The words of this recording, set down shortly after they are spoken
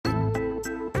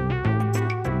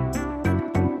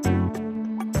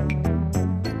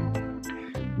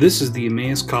This is the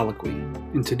Emmaus Colloquy,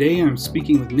 and today I'm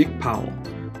speaking with Nick Powell.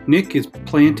 Nick is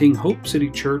planting Hope City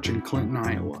Church in Clinton,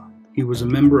 Iowa. He was a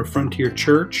member of Frontier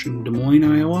Church in Des Moines,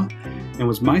 Iowa, and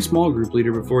was my small group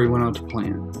leader before he went out to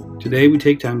plant. Today we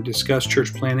take time to discuss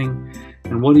church planting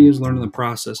and what he has learned in the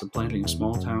process of planting a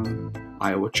small-town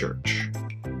Iowa church.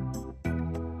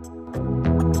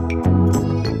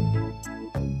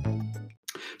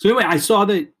 So anyway, I saw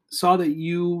that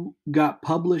you got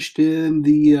published in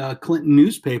the Clinton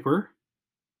newspaper.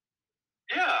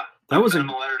 Yeah, that was a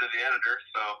letter to the editor.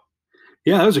 So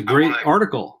yeah, that was a great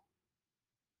article.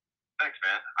 Thanks,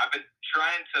 man. I've been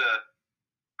trying to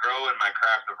grow in my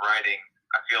craft of writing.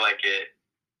 I feel like it.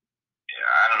 Yeah,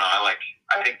 I don't know. I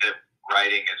think that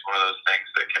writing is one of those things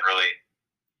that can really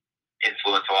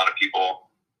influence a lot of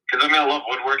people. Because I love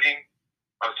woodworking.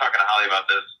 I was talking to Holly about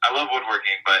this. I love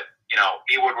woodworking, but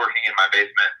me woodworking in my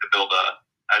basement to build a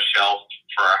shelf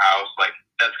for our house,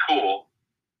 that's cool.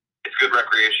 It's good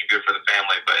recreation, good for the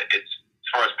family, but it's, as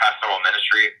far as pastoral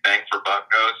ministry, bang for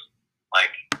buck goes,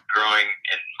 growing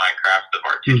in my craft of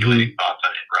articulating thoughts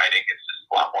in writing is just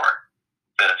a lot more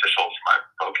beneficial for my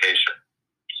vocation.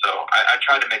 So I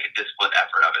tried to make a disciplined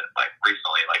effort of it,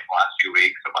 recently, the last few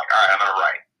weeks. I'm all right, I'm going to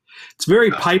write. It's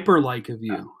very Piper-like of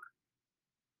you.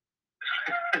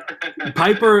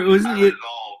 Piper, wasn't it?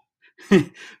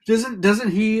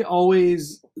 Doesn't he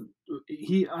always?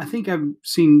 I think I've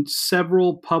seen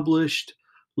several published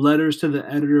letters to the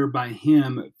editor by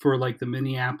him for the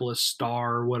Minneapolis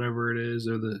Star or whatever it is,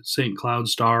 or the St. Cloud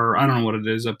Star. I don't know what it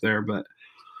is up there, but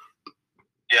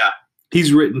yeah,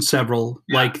 he's written several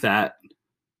like that.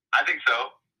 I think so.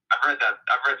 I've read that.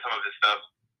 I've read some of his stuff.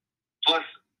 Plus,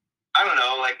 I don't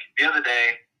know. The other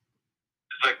day,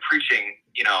 it's preaching.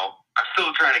 I'm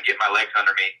still trying to get my legs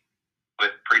under me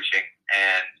with preaching,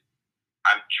 and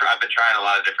I've been trying a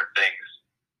lot of different things,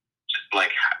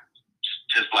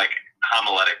 just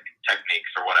homiletic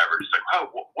techniques or whatever. Just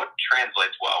what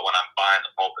translates well when I'm behind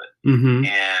the pulpit. Mm-hmm.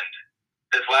 And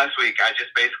this last week, I just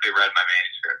basically read my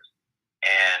manuscript,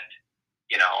 and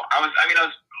I was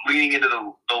leaning into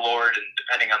the Lord and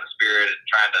depending on the Spirit, and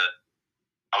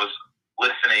I was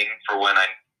listening for when I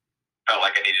felt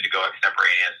like I needed to go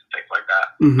extemporaneous and things like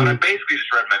that. Mm-hmm. But I basically just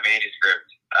read my manuscript,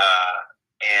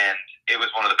 and it was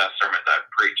one of the best sermons I've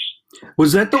preached.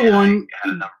 Was that the one?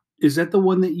 Is that the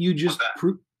one that you just?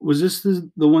 Was this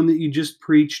the one that you just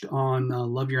preached on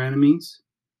Love Your Enemies?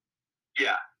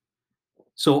 Yeah.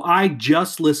 So I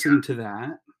just listened to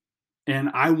that,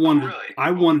 and I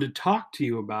wanted to talk to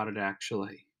you about it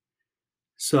actually.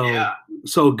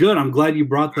 So good. I'm glad you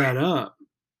brought that up,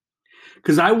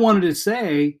 because I wanted to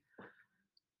say,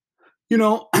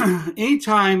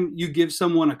 anytime you give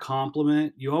someone a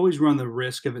compliment, you always run the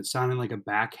risk of it sounding like a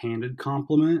backhanded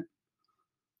compliment.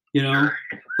 Sure.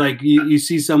 You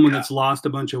see someone that's lost a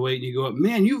bunch of weight and you go,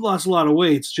 man, you've lost a lot of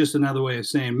weight. It's just another way of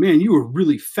saying, man, you were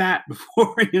really fat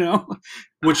before,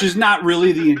 which is not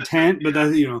really the intent, but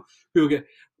that's, people get,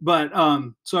 but,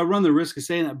 so I run the risk of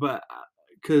saying that, but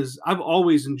because I've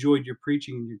always enjoyed your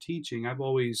preaching and your teaching. I've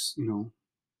always,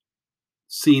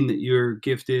 seen that you're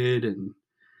gifted and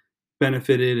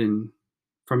benefited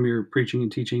from your preaching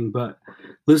and teaching, but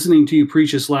listening to you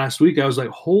preach this last week, I was like,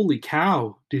 holy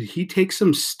cow, did he take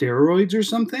some steroids or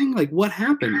something? What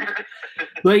happened?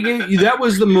 That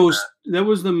was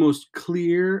the most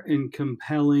clear and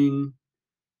compelling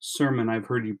sermon I've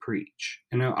heard you preach.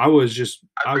 And I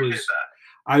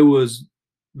was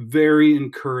very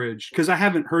encouraged, because I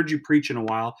haven't heard you preach in a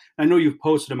while. I know you've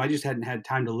posted them. I just hadn't had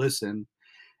time to listen.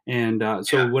 And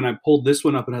when I pulled this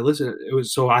one up and I listened,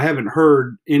 I haven't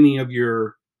heard any of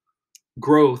your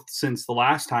growth since the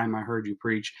last time I heard you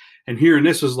preach. And hearing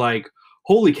this was like,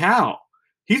 holy cow,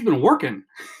 he's been working.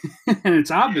 And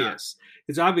it's obvious. Yeah.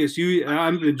 It's obvious.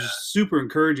 I've been just super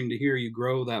encouraging to hear you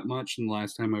grow that much in the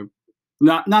last time I.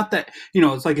 Not that,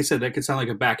 it's like I said, that could sound like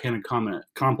a backhanded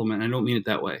compliment. I don't mean it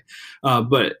that way.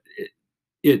 But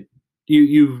the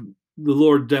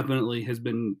Lord definitely has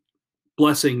been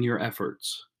blessing your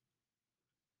efforts.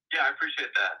 Yeah, I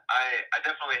appreciate that. I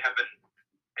definitely have been.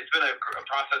 It's been a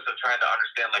process of trying to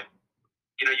understand,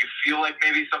 you feel like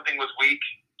maybe something was weak.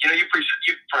 You've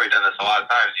probably done this a lot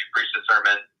of times. You preached a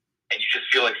sermon and you just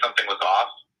feel like something was off.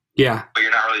 Yeah. But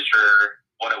you're not really sure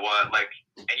what it was. And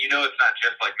it's not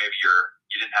just maybe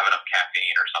you didn't have enough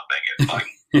caffeine or something. It's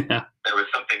there was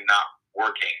something not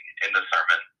working in the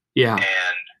sermon. Yeah.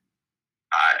 And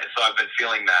so I've been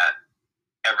feeling that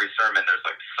every sermon, there's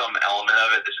some element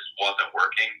of it that just wasn't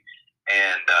working.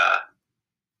 And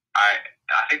I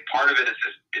think part of it is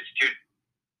just, it's too,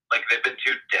 they've been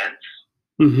too dense.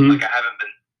 Mm-hmm. I haven't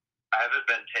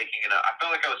been taking enough. I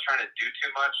felt like I was trying to do too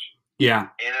much.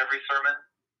 Yeah. In every sermon.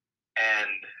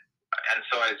 and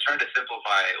so I tried to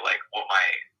simplify like what my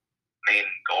main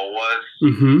goal was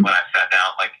Mm-hmm. when I sat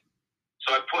down. Like,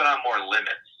 so I put on more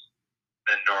limits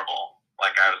than normal.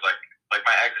 Like I was like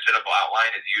my exegetical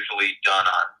outline is usually done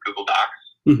on Google Docs,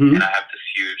 Mm-hmm. and I have this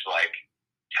huge like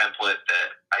template that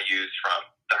I use from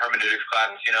the hermeneutics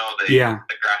class. You know, the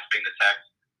grasping the text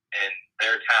in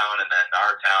their town and then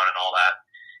our town and all that.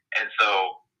 And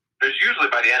so there's usually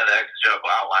by the end of the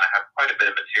exegetical outline, I have quite a bit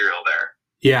of material there.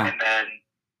 Yeah. And then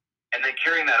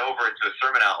carrying that over into a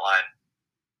sermon outline,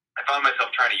 I found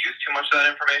myself trying to use too much of that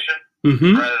information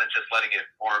rather than just letting it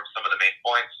inform some of the main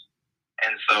points.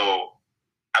 And so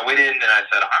I went in and I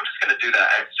said, I'm just going to do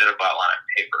that exegetical outline on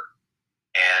paper.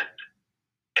 And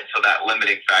so that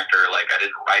limiting factor, like I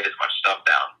didn't write as much stuff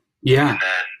down. Yeah. And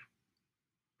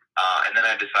then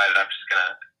I decided I'm just going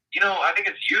to, I think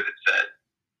it's you that said,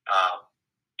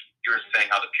 you were saying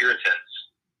how the Puritans,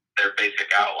 their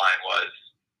basic outline was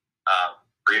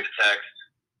read the text,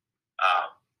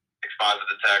 exposit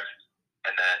the text,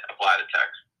 and then apply the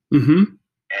text. Mm-hmm.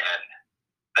 And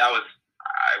I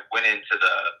went into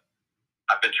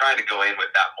I've been trying to go in with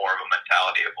that more of a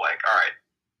mentality of like, all right,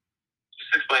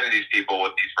 just explain to these people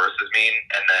what these verses mean,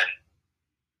 and then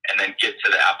get to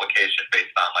the application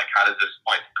based on like, how does this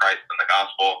point to Christ in the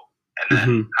gospel, and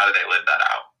then how do they live that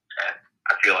out? And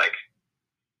I feel like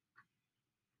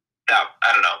that,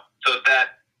 I don't know. So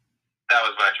that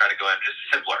was what I tried to go in, just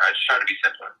simpler. I just tried to be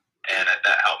simpler, and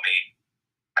that helped me,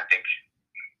 I think,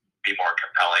 be more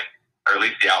compelling, or at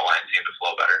least the outline seemed to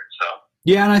flow better. So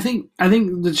yeah, and I think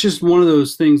that's just one of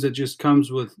those things that just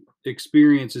comes with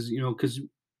experiences, because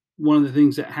one of the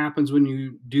things that happens when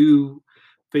you do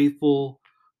faithful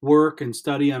work and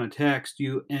study on a text,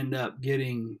 you end up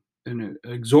getting an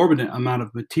exorbitant amount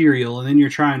of material, and then you're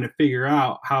trying to figure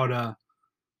out how to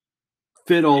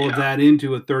fit all of that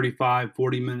into a 35,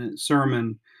 40-minute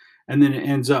sermon, and then it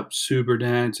ends up super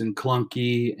dense and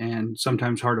clunky and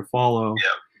sometimes hard to follow.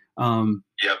 And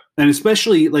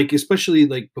especially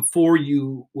before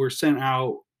you were sent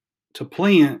out to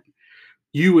plant,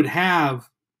 you would have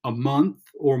a month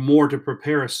or more to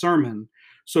prepare a sermon.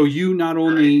 So you not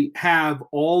only have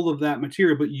all of that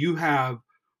material, but you have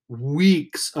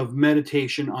weeks of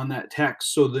meditation on that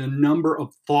text. So the number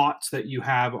of thoughts that you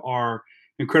have are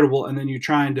incredible. And then you're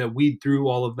trying to weed through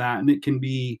all of that. And it can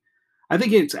be, I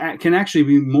think it can actually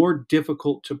be more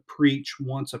difficult to preach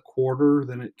once a quarter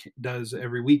than it does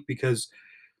every week, because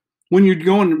when you're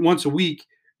going once a week,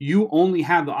 you only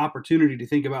have the opportunity to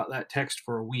think about that text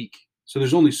for a week. So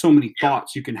there's only so many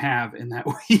thoughts you can have in that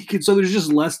week. And so there's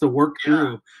just less to work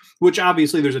through, which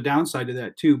obviously there's a downside to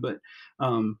that too. But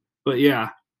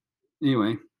yeah,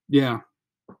 anyway, yeah.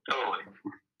 Totally.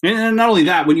 And not only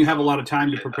that, when you have a lot of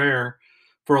time to prepare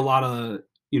for a lot of,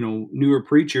 newer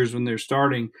preachers when they're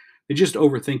starting, they just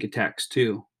overthink a text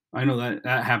too. I know that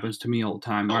happens to me all the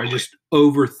time, where I just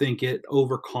overthink it,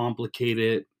 overcomplicate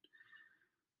it.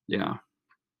 Yeah.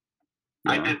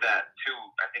 I did that too.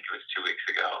 I think it was 2 weeks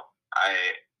ago. I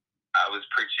was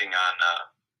preaching on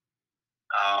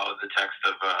the text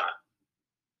of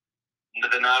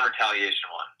the non-retaliation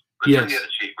one. Turn the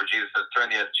other cheek, where Jesus says, turn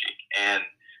the other cheek. And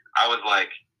I was like,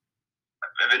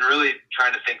 I've been really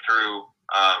trying to think through,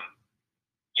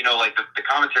 like the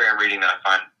commentary I'm reading that I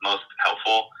find most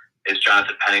helpful is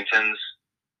Jonathan Pennington's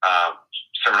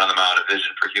Sermon on the Mount, A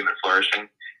Vision for Human Flourishing.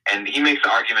 And he makes the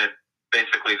argument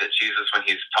basically that Jesus, when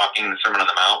he's talking in the Sermon on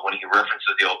the Mount, when he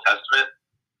references the Old Testament,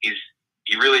 he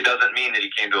really doesn't mean that he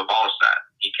came to abolish that.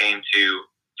 He came to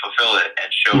fulfill it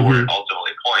and show where it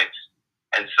ultimately points.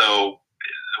 And so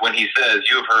when he says,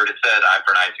 you have heard it said, eye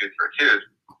for an eye, tooth for a tooth,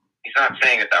 he's not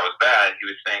saying that was bad. He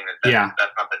was saying that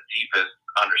that's not the deepest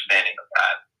understanding of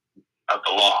that, of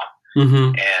the law.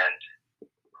 And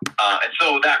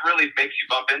so that really makes you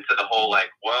bump into the whole, like,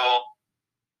 well,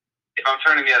 if I'm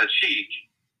turning the other cheek,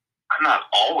 I'm not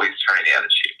always turning the other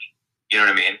cheek. You know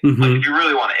what I mean? Like, if you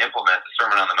really want to implement the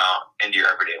Sermon on the Mount into your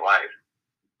everyday life,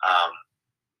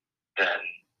 then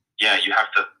you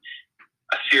have to.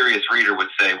 A serious reader would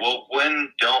say, well, when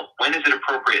is it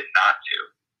appropriate not to,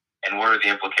 and what are the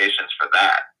implications for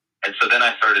that? And so then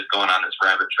I started going on this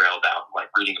rabbit trail down, like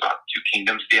reading about two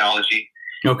kingdoms theology.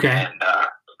 Okay. And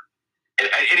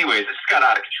anyways, it just got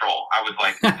out of control. I was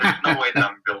like, there's no way that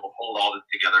I'm going to be able to hold all this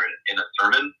together in a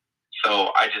sermon.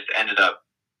 So I just ended up,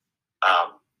 I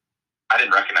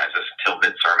didn't recognize this until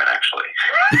mid-sermon, actually.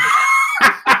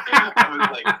 I was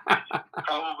like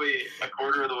probably a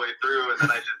quarter of the way through, and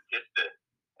then I just ditched it.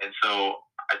 And so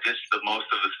I ditched the most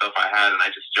of the stuff I had, and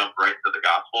I just jumped right to the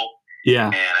gospel. Yeah.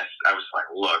 And I was like,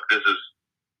 look, this is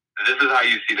how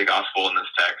you see the gospel in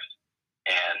this text.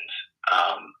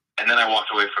 And then I walked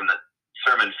away from the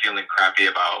sermon feeling crappy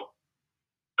about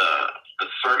the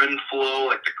sermon flow,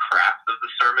 like the craft of the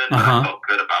sermon, but I felt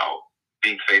good about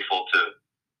being faithful to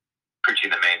preaching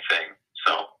the main thing.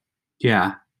 So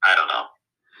yeah, I don't know.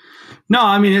 No,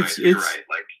 I mean, Anyways, you're right.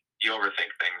 Like, you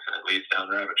overthink things and it leads down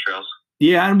rabbit trails.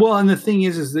 Yeah, and the thing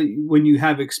is that when you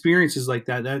have experiences like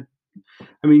that,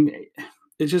 I mean,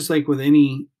 it's just like with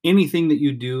anything that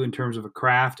you do in terms of a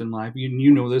craft in life.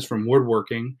 You know this from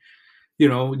woodworking. You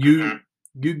know, you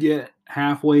get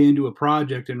halfway into a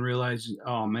project and realize,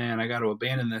 oh man, I got to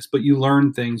abandon this. But you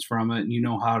learn things from it, and you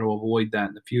know how to avoid that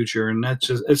in the future. And it's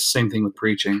the same thing with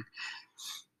preaching.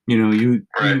 You know,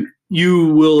 you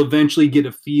will eventually get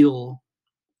a feel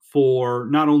for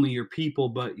not only your people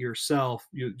but yourself,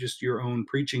 just your own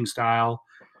preaching style,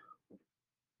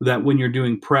 that when you're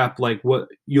doing prep, like what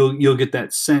you'll get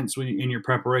that sense in your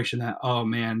preparation that, oh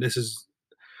man, this is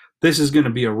going to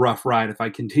be a rough ride if I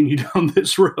continue down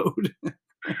this road.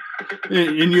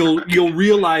 and you'll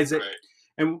realize it,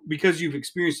 and because you've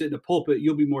experienced it in the pulpit,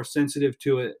 you'll be more sensitive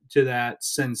to that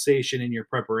sensation in your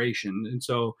preparation, and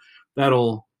so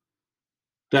that'll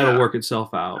work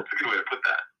itself out. That's a good way to put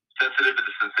that. Sensitive to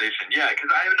the sensation. Yeah,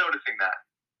 because I am noticing that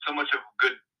so much of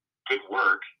good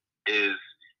work is,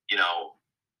 you know,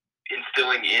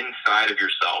 instilling inside of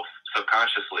yourself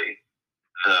subconsciously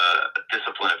the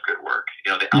discipline of good work,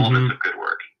 you know, the elements of good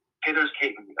work. Hey, there's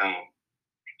Kate and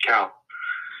Cal.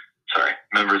 Sorry,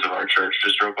 members of our church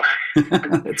just drove by.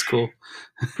 That's cool.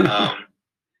 And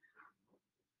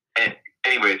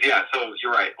anyways, yeah, so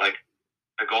you're right. Like,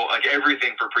 the goal, like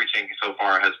everything for preaching so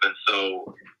far has been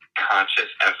so conscious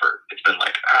effort. It's been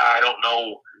like, I don't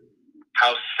know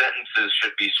how sentences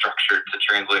should be structured to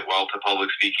translate well to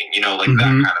public speaking, you know, like that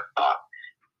kind of thought.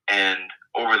 And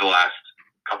over the last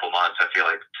couple months, I feel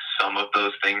like some of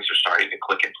those things are starting to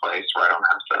click in place where I don't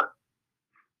have to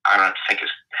think as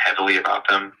heavily about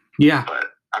them. Yeah. But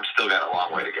I'm still got a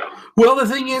long way to go. Well, the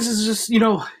thing is just, you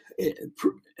know,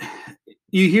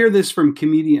 you hear this from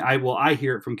I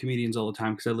hear it from comedians all the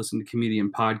time because I listen to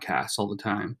comedian podcasts all the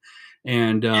time.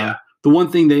 And the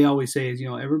one thing they always say is, you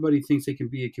know, everybody thinks they can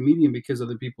be a comedian because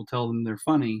other people tell them they're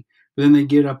funny. But then they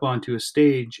get up onto a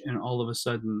stage and all of a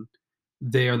sudden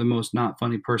they are the most not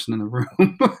funny person in the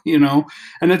room, you know?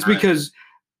 And that's because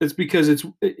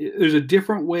there's a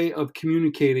different way of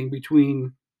communicating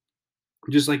between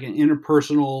just like an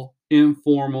interpersonal,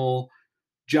 informal,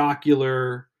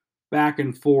 jocular, back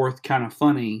and forth kind of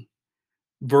funny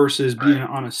versus being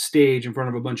on a stage in front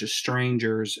of a bunch of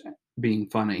strangers being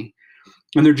funny.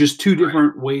 And they're just two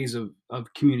different ways of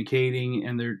communicating,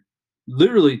 and they're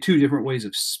literally two different ways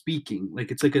of speaking.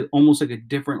 Like, it's like almost like a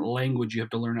different language you have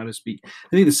to learn how to speak. I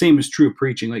think the same is true of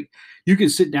preaching. Like, you can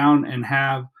sit down and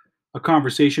have a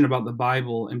conversation about the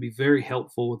Bible and be very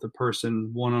helpful with a person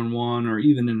one-on-one or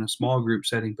even in a small group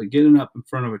setting, but getting up in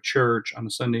front of a church on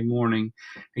a Sunday morning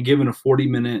and giving a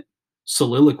 40-minute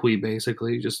soliloquy,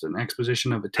 basically just an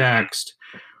exposition of a text,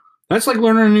 that's like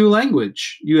learning a new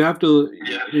language. You have to,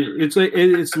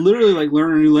 it's literally like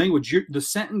learning a new language. The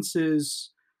sentences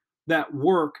that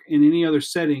work in any other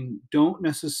setting don't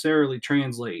necessarily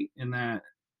translate in that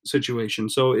situation.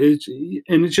 So it's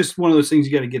just one of those things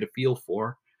you got to get a feel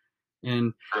for.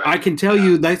 And I can tell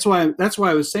you, that's why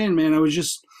I was saying, man, I was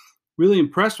just really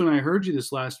impressed when I heard you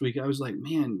this last week. I was like,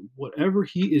 man, whatever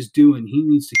he is doing, he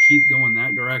needs to keep going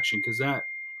that direction, because that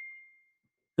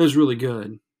was really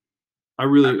good. I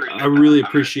really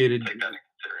appreciated.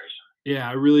 Yeah,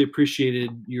 I really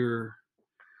appreciated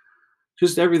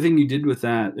just everything you did with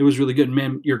that. It was really good,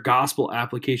 man. Your gospel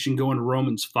application, going to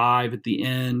Romans 5 at the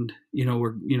end, you know,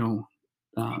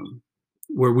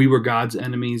 where we were God's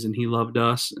enemies and He loved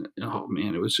us. Oh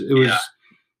man, it was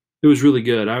really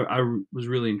good. I was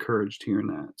really encouraged hearing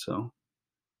that. So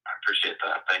I appreciate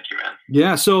that. Thank you, man.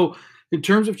 Yeah. So in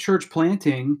terms of church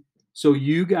planting, so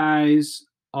you guys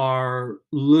are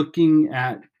looking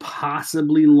at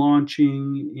possibly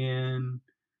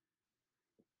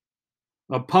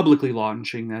publicly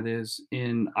launching, that is,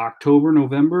 in October,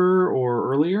 November,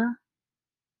 or earlier?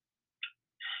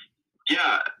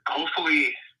 Yeah,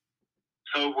 hopefully.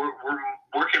 So we're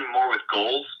working more with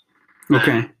goals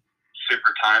than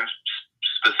super time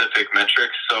specific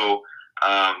metrics. So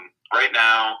right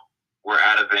now we're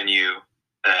at a venue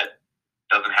that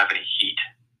doesn't have any heat,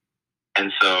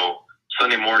 and so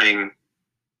Sunday morning.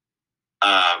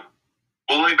 Well,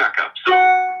 let me back up. So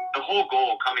the whole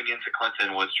goal coming into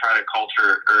Clinton was try to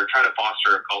foster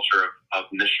a culture of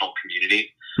missional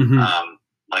community.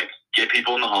 Like, get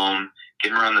people in the home, get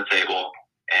them around the table,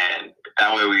 and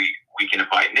that way we can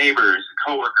invite neighbors and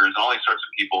coworkers, all these sorts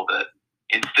of people, that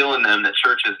instill in them that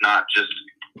church is not just,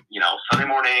 you know, Sunday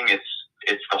morning, it's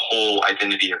it's the whole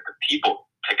identity of the people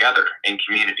together in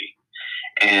community.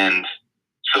 And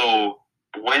so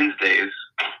Wednesdays,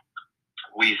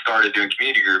 we started doing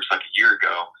community groups like a year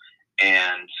ago,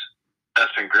 and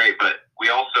that's been great. But we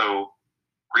also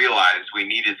realized we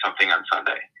needed something on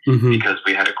Sunday because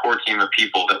we had a core team of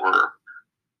people that were,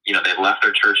 they'd left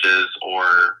their churches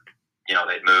or,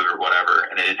 they'd moved or whatever,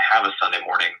 and they didn't have a Sunday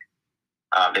morning.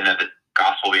 They didn't have the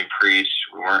gospel being preached.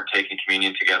 We weren't taking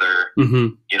communion together,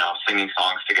 singing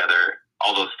songs together,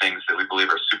 all those things that we believe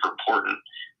are super important.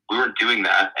 We weren't doing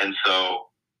that. And so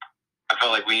I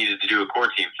felt like we needed to do a core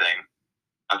team thing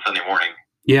on Sunday morning.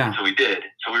 Yeah. And so we did.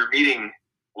 So we were meeting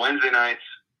Wednesday nights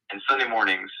and Sunday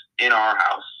mornings in our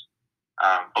house,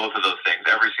 both of those things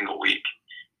every single week.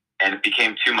 And it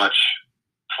became too much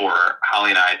for Holly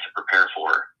and I to prepare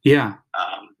for. Yeah.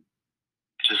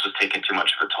 It just was taking too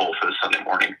much of a toll for the Sunday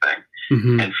morning thing.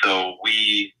 And so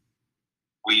we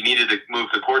needed to move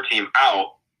the core team out.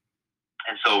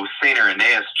 And so St.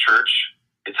 Irenaeus Church,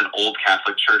 it's an old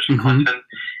Catholic church in Clinton,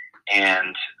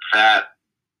 and that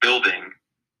building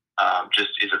just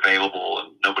is available,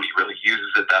 and nobody really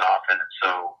uses it that often. And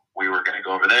so we were going to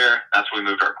go over there. That's when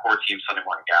we moved our core team Sunday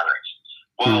morning gatherings.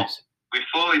 Well, we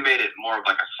slowly made it more of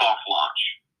like a soft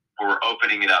launch, where we're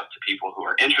opening it up to people who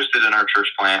are interested in our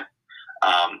church plant,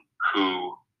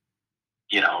 who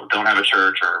don't have a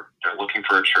church or they're looking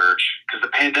for a church, because the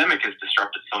pandemic has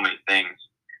disrupted so many things.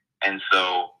 And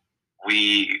so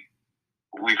we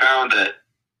found that,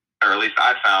 or at least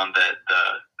I found that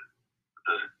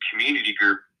the community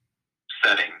group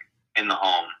setting in the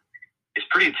home is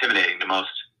pretty intimidating to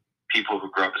most people who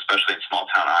grow up, especially in small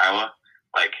town Iowa.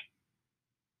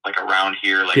 Like around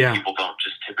here, people don't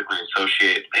just typically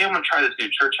associate, hey, I'm going to try this new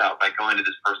church out by going to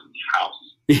this person's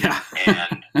house. Yeah.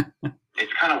 And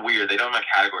it's kind of weird. They don't have a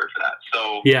category for that.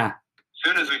 So as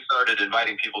soon as we started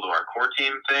inviting people to our core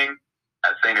team thing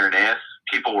at St. Irenaeus,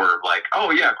 people were like, oh,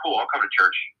 yeah, cool, I'll come to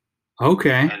church.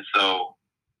 Okay. And so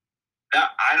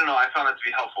I don't know, I found that to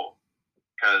be helpful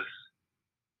because,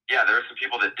 there were some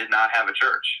people that did not have a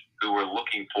church who were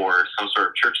looking for some sort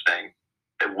of church thing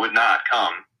that would not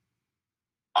come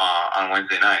on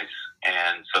Wednesday nights.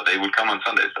 And so they would come on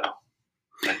Sundays, though.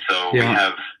 And so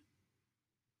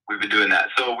we've been doing that.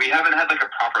 So we haven't had like a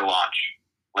proper launch.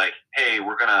 Like, hey,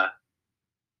 we're going to,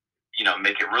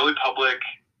 make it really public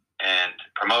and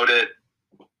promote it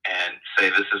and say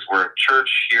this is where a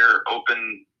church here,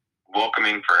 open,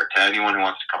 welcoming to anyone who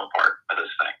wants to come a part of this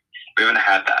thing. We haven't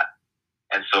had that.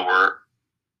 And so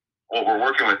what we're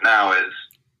working with now is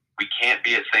we can't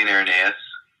be at St. Irenaeus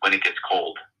when it gets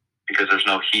cold because there's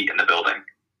no heat in the building.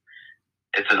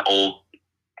 It's an old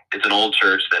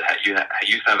church that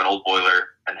used to have an old boiler,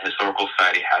 and the Historical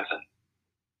Society hasn't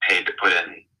paid to put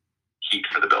in heat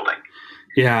for the building.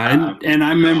 Yeah, and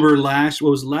I remember last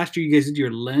year you guys did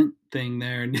your Lent thing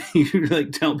there, and you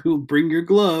tell people bring your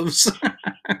gloves.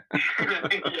 Yeah,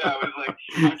 it was like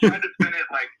I'm trying to spin it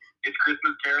like it's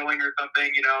Christmas caroling or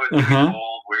something. It's really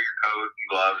cold. Wear your coat and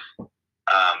gloves.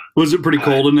 Was it pretty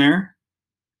cold in there?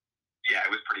 Yeah,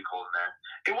 it was pretty cold in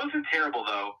there. It wasn't terrible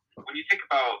though. When you think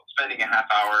about spending a half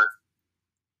hour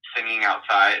singing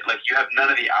outside, like you have none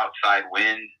of the outside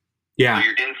wind. Yeah. So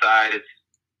you're inside. It's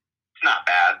not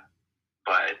bad,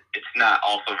 but it's not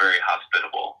also very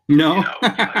hospitable. No. It's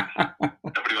like,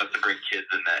 nobody wants to bring kids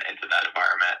into that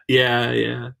environment.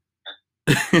 Yeah.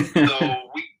 So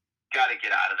we got to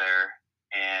get out of there,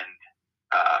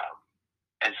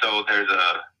 and so there's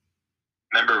a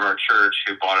member of our church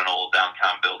who bought an old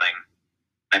downtown building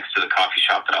next to the coffee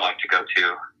shop that I like to go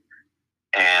to,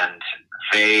 and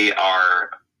they are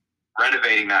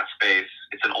renovating that space.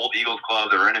 It's an old Eagles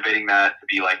club. They're renovating that to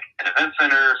be like an event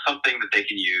center, something that they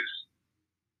can use,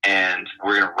 and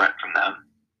we're going to rent from them.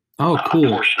 Oh, cool. A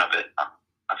portion of it on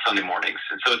Sunday mornings.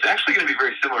 And so it's actually going to be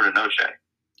very similar to Noche.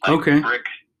 Okay. Brick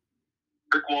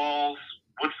walls,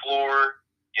 wood floor,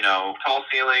 tall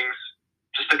ceilings,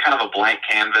 just a kind of a blank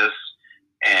canvas,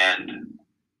 and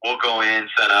we'll go in,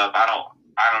 set up. I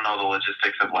don't know the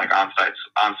logistics of like on-site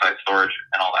storage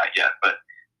and all that yet, but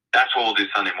that's what we'll do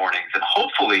Sunday mornings. And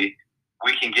hopefully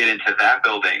we can get into that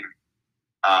building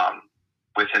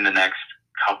within the next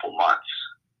couple months.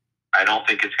 I don't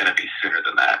think it's going to be sooner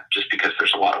than that, just because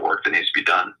there's a lot of work that needs to be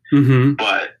done. Mm-hmm.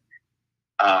 But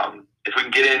if we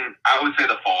can get in, I would say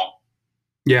the fall.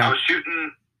 Yeah. I was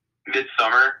shooting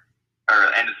midsummer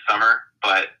or end of summer,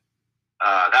 but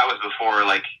that was before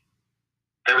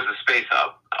there was a space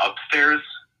upstairs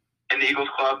in the Eagles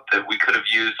Club that we could have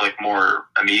used more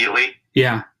immediately.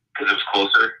 Yeah. Because it was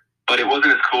closer, but it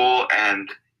wasn't as cool. And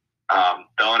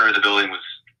the owner of the building was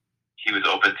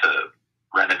open to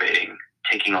renovating,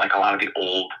 taking a lot of the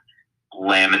old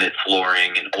laminate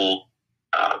flooring and old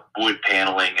wood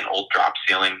paneling and old drop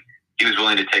ceiling. He was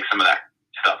willing to take some of that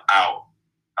stuff out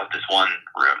of this one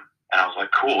room. And I was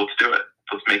like, cool, let's do it.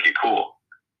 Let's make it cool.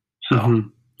 So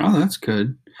Oh, that's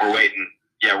good. We're waiting.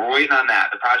 Yeah, we're waiting on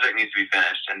that. The project needs to be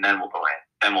finished, and then we'll go in.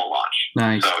 Then we'll launch.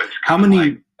 Nice. So it's how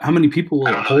many people will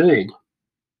it hold?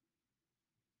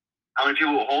 How many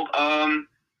people will hold? Probably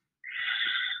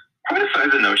the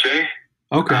size of Noche.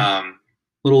 Okay. A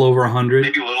little over 100.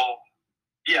 Maybe a little.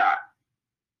 Yeah.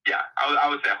 Yeah. I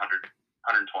would say 100,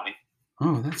 120.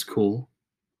 Oh, that's cool.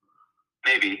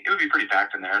 Maybe. It would be pretty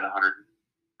packed in there at 100,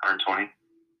 120.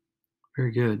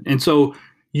 Very good. And so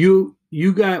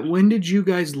when did you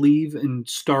guys leave and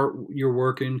start your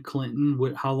work in Clinton?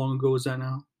 How long ago was that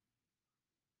now?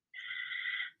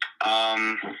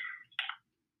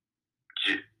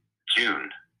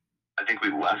 June. I think we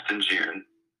left in June.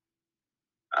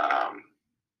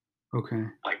 Okay.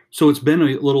 So it's been a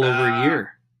little over a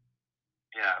year.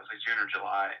 Yeah, it was like June or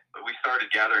July. But we started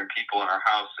gathering people in our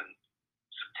house in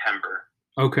September.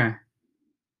 Okay.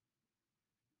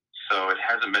 So it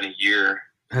hasn't been a year.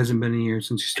 Hasn't been a year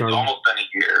since you started. It's almost been a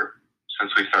year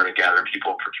since we started gathering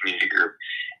people for community group.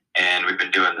 And we've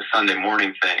been doing the Sunday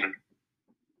morning thing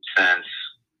since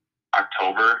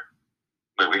October.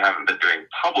 But we haven't been doing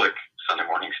public Sunday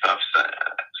morning stuff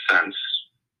since,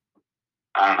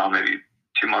 I don't know, maybe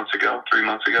 3 months ago.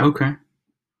 Okay.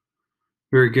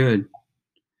 Very good.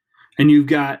 And you've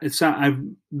got, I've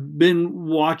been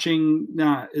watching,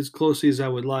 not as closely as I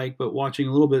would like, but watching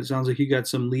a little bit. It sounds like you got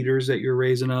some leaders that you're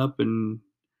raising up and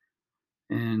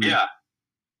yeah.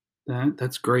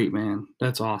 That's great, man.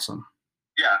 That's awesome.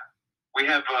 Yeah. We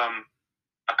have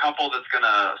a couple that's going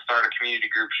to start a community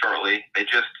group shortly. They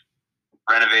just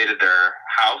renovated their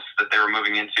house that they were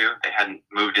moving into. They hadn't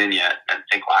moved in yet. And I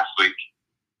think last week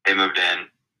they moved in.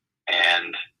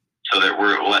 And so that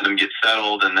we're letting them get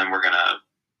settled, and then we're going to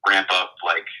ramp up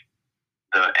like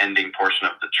the ending portion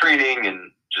of the training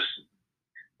and just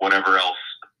whatever else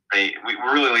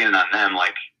we're really leaning on them,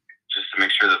 like just to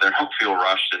make sure that they don't feel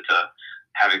rushed into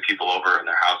having people over and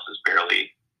their house is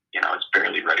barely, it's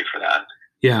barely ready for that.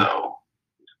 Yeah. So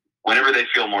whenever they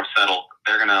feel more settled,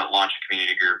 they're going to launch a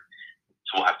community group.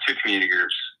 So we'll have 2 community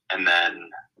groups, and then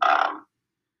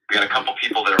we got a couple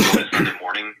people that are really Sunday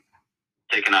morning,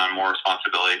 taking on more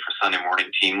responsibility for Sunday morning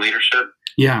team leadership.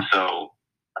 Yeah. So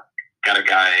got a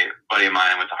buddy of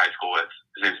mine I went to high school with.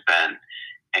 His name's Ben,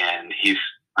 and he's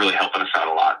really helping us out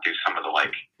a lot. Do some of the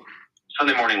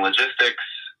Sunday morning logistics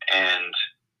and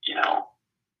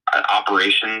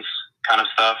operations kind of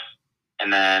stuff.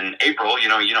 And then April, you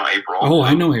know April. Oh,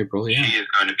 I know April. Yeah. She is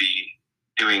going to be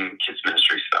doing kids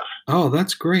ministry stuff. Oh,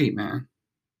 that's great, man.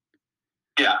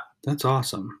 Yeah. That's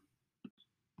awesome.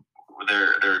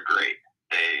 They're great.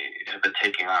 They have been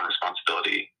taking on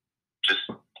responsibility, just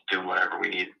doing whatever we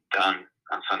need done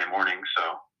on Sunday morning.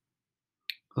 So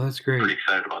well, that's great. Pretty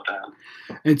excited about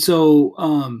that. And so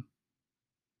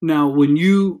now when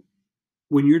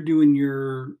you're doing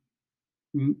your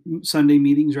Sunday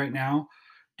meetings right now,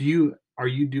 are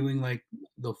you doing like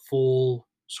the full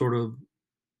sort of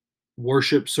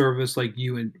worship service like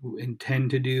you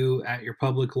intend to do at your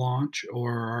public launch,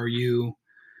 or are you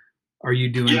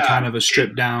doing kind of a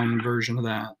stripped down version of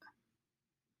that?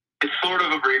 It's sort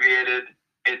of abbreviated.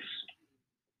 It's,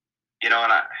 and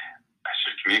I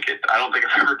should communicate. I don't think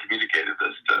I've ever communicated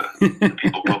this to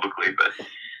people publicly, but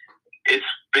it's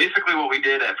basically what we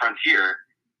did at Frontier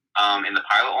in the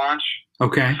pilot launch.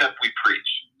 Okay. Except we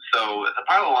preach. So at the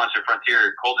pilot launch at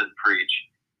Frontier, Cole didn't preach,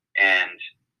 and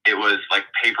it was like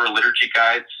paper liturgy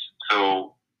guides.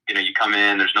 So, you come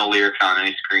in, there's no lyrics on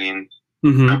any screens,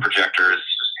 no projectors.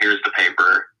 Just here's the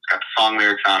paper. It's got the song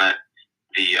lyrics on it,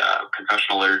 the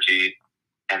confessional liturgy,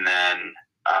 and then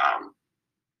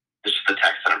it's just the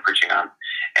text that I'm preaching on.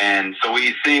 And so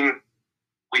we sing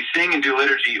and do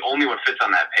liturgy only what fits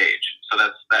on that page. So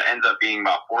that ends up being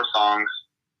about 4 songs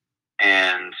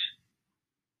and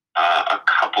a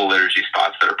couple liturgy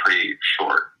spots that are pretty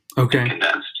short and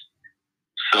condensed.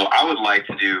 So I would like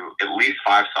to do at least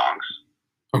 5 songs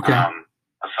a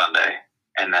Sunday,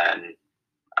 and then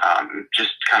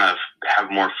just kind of have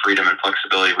more freedom and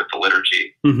flexibility with the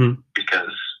liturgy,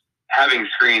 because having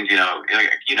screens, you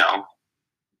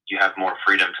have more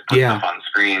freedom to put stuff on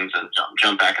screens and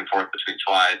jump back and forth between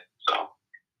slides. So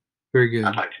very good.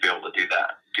 I'd like to be able to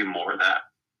do more of that.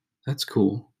 That's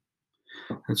cool.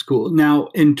 That's cool. Now,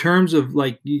 in terms of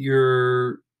like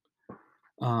your,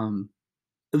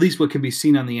 at least what can be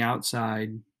seen on the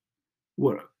outside,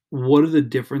 what are the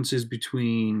differences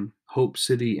between Hope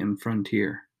City and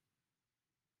Frontier?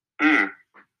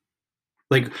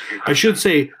 Like, I should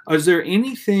say, is there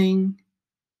anything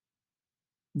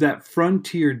that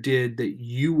Frontier did that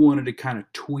you wanted to kind of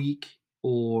tweak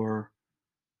or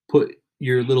put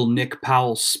your little Nick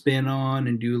Powell spin on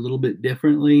and do a little bit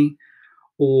differently?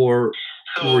 Or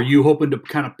were So, you hoping to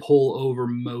kind of pull over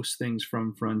most things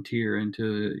from Frontier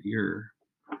into your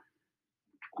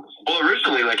well,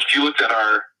 originally, like if you looked at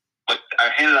like I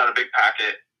handed out a big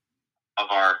packet of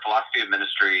our philosophy of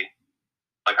ministry,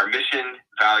 like our mission,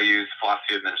 values,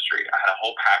 philosophy of ministry. I had a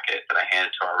whole packet that I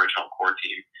handed to our original core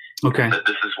team. Okay. And said,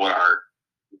 this is what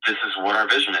our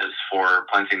vision is for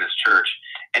planting this church.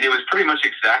 And it was pretty much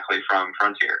exactly from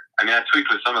Frontier. I mean, I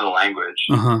tweaked with some of the language,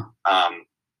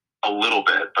 a little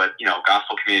bit, but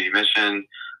gospel community mission,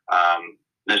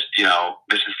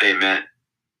 mission statement,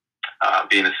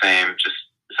 being the same, just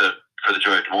for the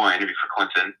joy of Des Moines, maybe for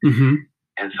Clinton. Mm-hmm.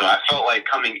 And so I felt like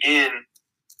coming in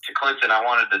to Clinton, I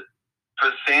wanted to,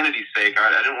 for sanity's sake,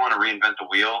 I didn't want to reinvent the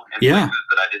wheel in places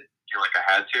that I didn't feel like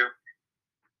I had to.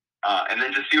 And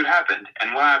then just see what happened.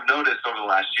 And what I've noticed over the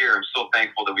last year, I'm so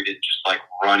thankful that we didn't just like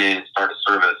run in and start a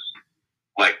service,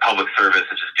 like public service,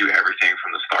 and just do everything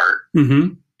from the start.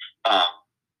 Mm-hmm.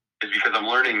 Is because I'm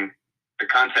learning the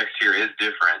context here is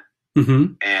different.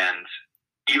 Mm-hmm. And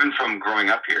even from growing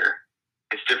up here,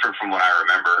 it's different from what I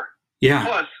remember. Yeah.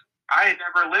 Plus, I had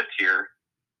never lived here.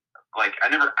 Like, I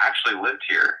never actually lived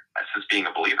here since being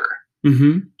a believer.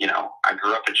 Mm-hmm. I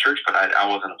grew up in church, but I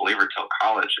wasn't a believer till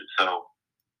college. And so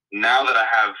now that I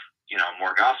have,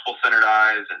 more gospel-centered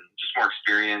eyes and just more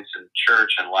experience in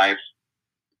church and life,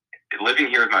 living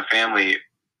here with my family,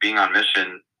 being on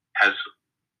mission, has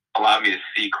allowed me to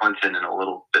see Clinton in a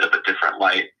little bit of a different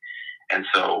light. And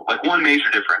so, like, one major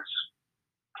difference,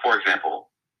 for example,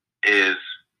 is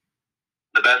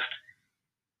the best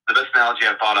analogy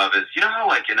I've thought of is, how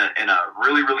like in a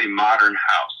really, really modern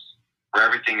house where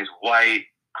everything is white,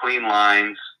 clean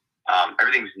lines,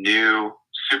 everything's new,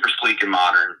 super sleek and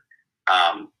modern.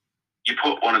 You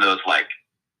put one of those like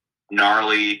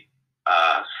gnarly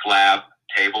slab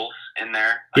tables in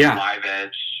there, like live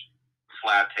edge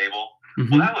slab table.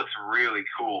 Mm-hmm. Well, that looks really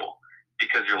cool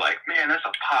because you're like, man, that's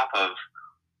a pop of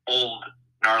old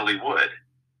gnarly wood.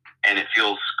 And it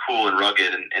feels cool and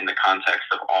rugged in the context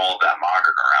of all of that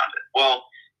modern around it. Well,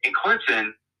 in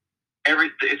Clinton,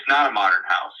 it's not a modern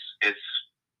house. It's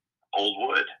old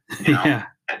wood, Yeah.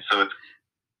 And so it's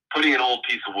putting an old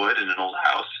piece of wood in an old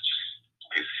house.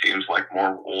 It seems like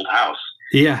more old house.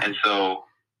 Yeah. And so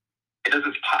it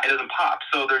doesn't pop.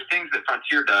 So there's things that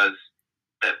Frontier does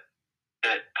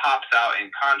that pops out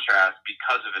in contrast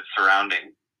because of its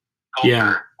surrounding culture.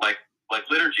 Yeah. Like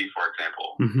liturgy, for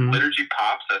example. Mm-hmm. Liturgy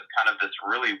pops as kind of this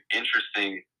really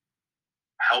interesting,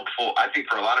 helpful, I think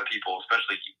for a lot of people,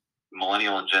 especially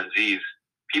millennial and Gen Zs,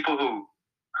 people who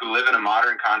live in a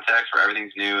modern context where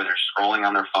everything's new and they're scrolling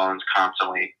on their phones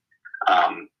constantly.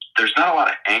 There's not a lot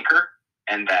of anchor,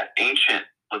 and that ancient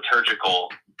liturgical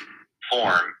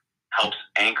form helps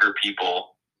anchor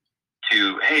people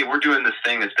to, hey, we're doing this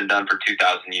thing that's been done for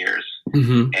 2,000 years.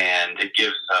 Mm-hmm. And it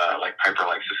gives, like Piper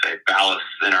likes to say, ballast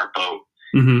in our boat.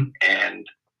 Mm-hmm. And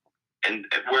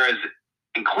whereas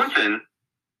in Clinton,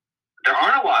 there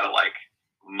aren't a lot of like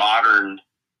modern,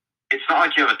 it's not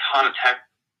like you have a ton of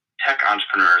tech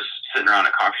entrepreneurs sitting around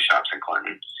at coffee shops in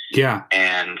Clinton. Yeah.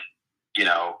 And,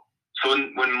 so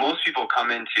when most people come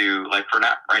into, like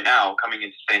right now, coming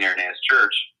into St. Irenaeus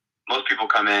Church, most people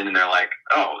come in and they're like,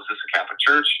 oh, is this a Catholic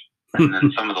church? And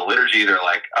then some of the liturgy, they're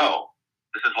like, oh,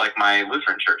 this is like my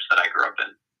Lutheran church that I grew up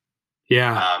in.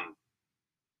 Yeah.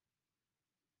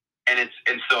 And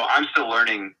so I'm still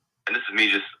learning, and this is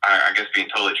me just, I guess, being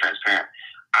totally transparent.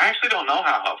 I actually don't know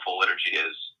how helpful liturgy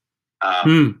is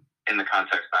in the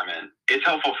context I'm in. It's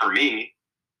helpful for me,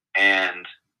 and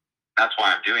that's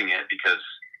why I'm doing it, because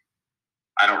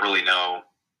I don't really know.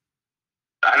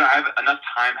 I have enough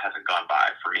time hasn't gone by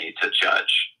for me to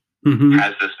judge. Mm-hmm.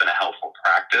 Has this been a helpful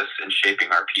practice in shaping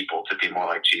our people to be more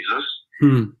like Jesus?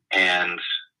 And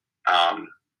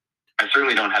I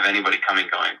certainly don't have anybody coming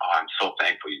going, oh, I'm so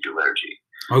thankful you do liturgy.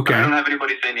 Okay. But I don't have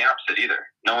anybody saying the opposite either.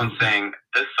 No one's saying,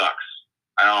 this sucks.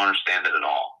 I don't understand it at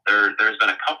all. There's been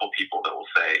a couple people that will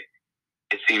say,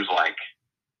 it seems like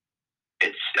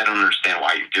I don't understand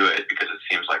why you do it, because it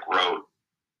seems like rote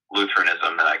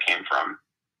Lutheranism that I came from.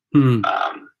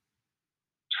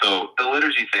 So the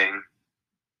liturgy thing,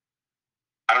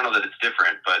 I don't know that it's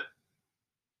different, but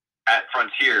at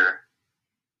Frontier,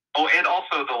 and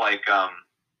also the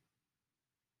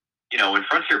when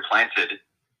Frontier planted,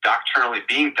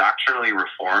 being doctrinally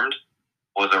reformed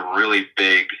was a really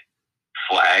big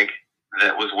flag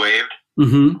that was waved.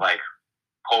 Mm-hmm. Like,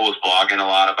 Cole was blogging a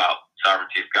lot about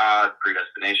sovereignty of God,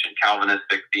 predestination,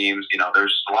 Calvinistic themes.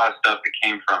 There's a lot of stuff that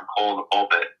came from Cole in the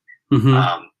pulpit.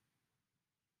 Mm-hmm.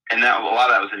 and that a lot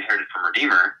of that was inherited from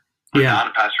Redeemer.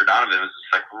 Pastor Donovan was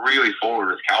just like really forward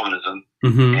with Calvinism,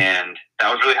 and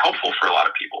that was really helpful for a lot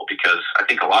of people, because I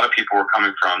think a lot of people were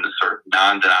coming from this sort of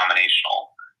non-denominational,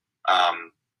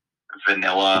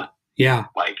 vanilla,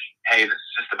 like, hey, this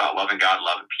is just about loving God,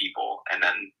 loving people, and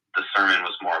then the sermon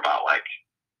was more about like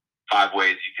 5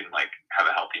 ways you can like have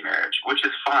a healthy marriage, which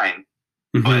is fine,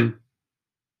 but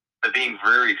the being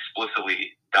very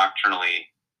explicitly doctrinally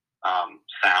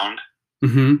sound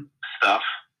stuff,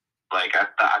 like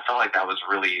I felt like that was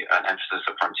really an emphasis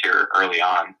of Frontier early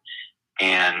on.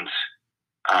 And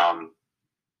I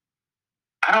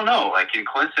don't know, like in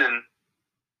Clinton,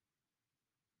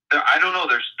 I don't know,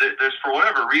 there's for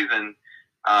whatever reason,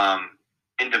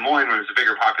 in Des Moines, where there's a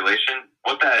bigger population,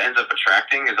 what that ends up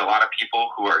attracting is a lot of people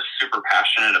who are super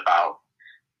passionate about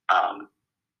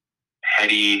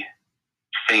heady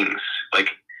things. Like,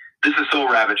 this is so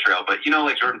rabbit trail, but you know,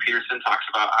 like Jordan Peterson talks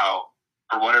about how,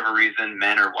 for whatever reason,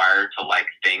 men are wired to like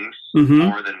things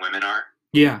more than women are.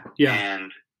 Yeah.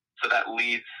 And so that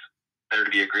leads there to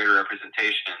be a greater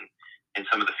representation in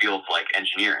some of the fields like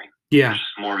engineering. Yeah. There's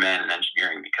just more men in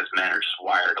engineering because men are just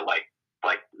wired to like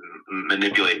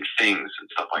manipulating things and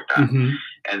stuff like that.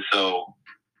 And so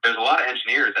there's a lot of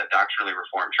engineers at doctrinally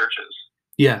reformed churches.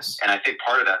 Yes. And I think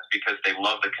part of that's because they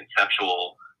love the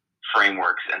conceptual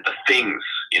frameworks and the things,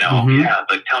 you know,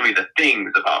 like tell me the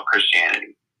things about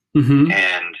Christianity.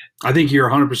 And I think you're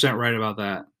 100% right about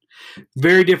that.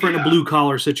 Very different in a blue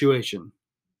collar situation.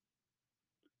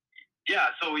 Yeah,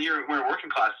 so we're a working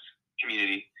class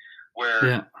community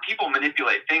where people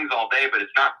manipulate things all day, but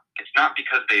it's not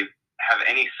because they have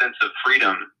any sense of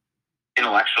freedom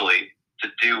intellectually to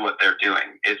do what they're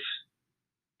doing. It's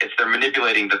they're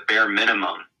manipulating the bare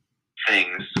minimum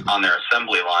things on their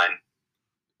assembly line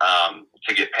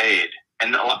to get paid.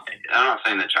 And I'm not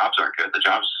saying that jobs aren't good.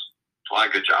 A lot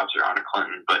of good jobs are on at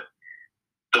Clinton, but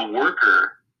the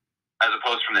worker, as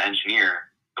opposed from the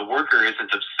engineer, the worker isn't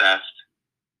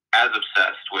as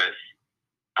obsessed with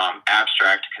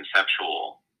abstract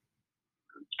conceptual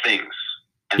things.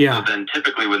 And so then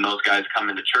typically when those guys come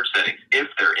into church settings, if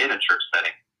they're in a church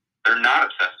setting, they're not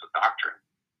obsessed with doctrine.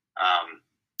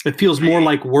 It feels more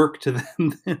like work to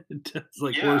them than it does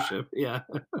like worship. Yeah.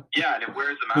 Yeah, and it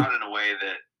wears them out in a way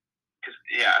that,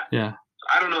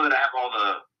 I don't know that I have all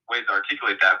the ways to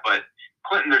articulate that, but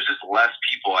Clinton, there's just less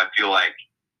people, I feel like,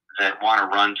 that want to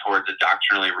run towards a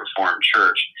doctrinally reformed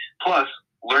church. Plus,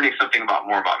 learning something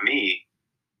more about me,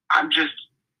 I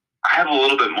have a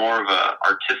little bit more of a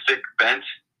artistic bent,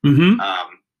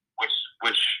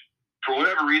 which for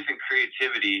whatever reason,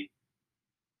 creativity,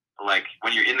 like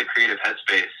when you're in the creative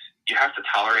headspace, you have to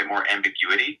tolerate more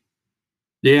ambiguity.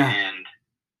 Yeah. And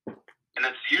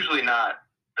that's usually not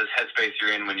the headspace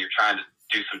you're in when you're trying to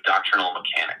do some doctrinal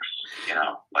mechanics, you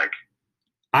know, like.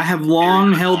 I have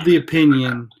long held the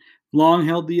opinion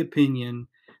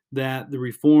that the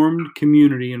Reformed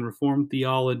community and Reformed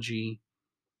theology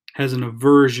has an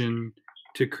aversion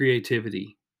to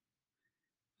creativity.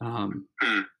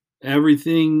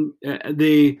 Everything,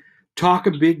 they talk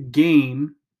a big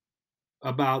game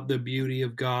about the beauty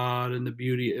of God and the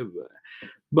beauty of,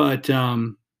 but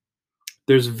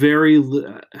there's very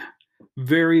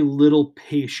little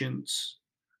patience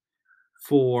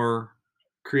for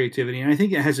creativity, and I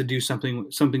think it has to do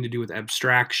something to do with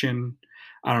abstraction.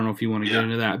 I don't know if you want to get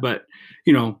into that, but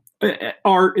you know,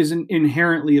 art isn't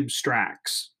inherently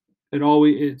abstracts.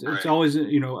 It's always,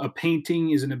 you know, a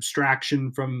painting is an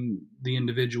abstraction from the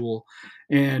individual,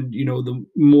 and you know, the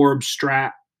more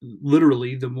abstract,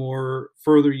 literally, the more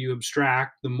further you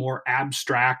abstract, the more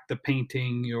abstract the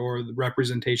painting or the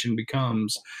representation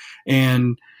becomes.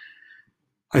 And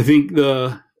I think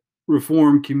the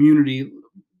Reformed community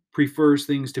prefers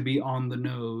things to be on the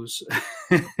nose,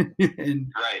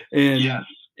 and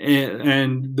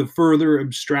the further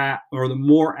abstract or the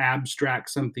more abstract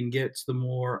something gets, the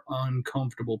more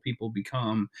uncomfortable people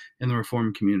become in the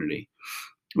Reformed community.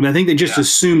 And I think they just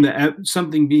assume that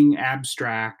something being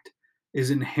abstract is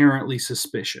inherently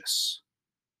suspicious.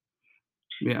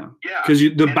 Because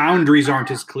the boundaries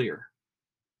aren't as clear.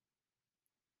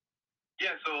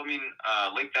 Yeah, so I mean,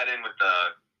 link that in with the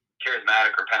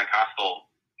charismatic or Pentecostal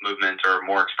movement or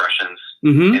more expressions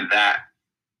in that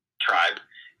tribe,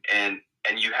 and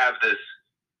you have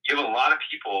a lot of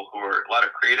people a lot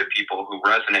of creative people who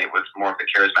resonate with more of the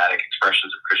charismatic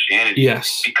expressions of Christianity.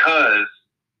 Yes, because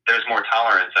there's more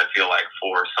tolerance, I feel like,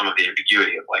 for some of the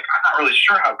ambiguity of like, I'm not really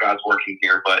sure how God's working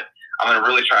here, but I'm going to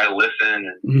really try to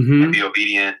listen and be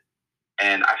obedient.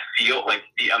 And I feel like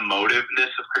the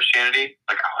emotiveness of Christianity,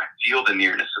 like, I feel the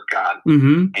nearness of God.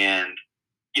 And,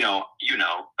 you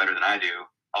know better than I do,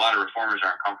 a lot of reformers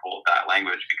aren't comfortable with that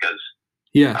language because,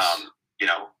 yes,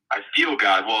 I feel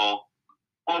God. Well,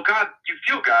 God, you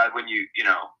feel God when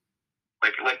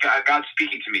like God's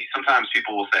speaking to me. Sometimes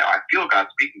people will say, "Oh, I feel God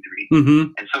speaking to me,"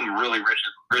 mm-hmm. and some really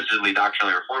rigidly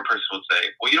doctrinally reformed person will say,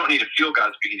 "Well, you don't need to feel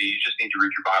God speaking to you. You just need to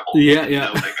read your Bible and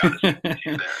know that God is speaking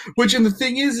to you there." Which, and the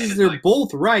thing is they're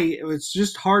both right. It's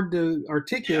just hard to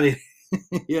articulate.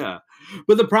 Yeah,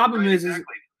 but the problem is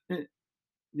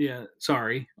yeah.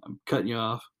 Sorry, I'm cutting you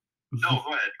off. No,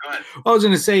 go ahead. I was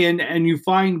going to say, and you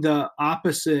find the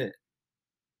opposite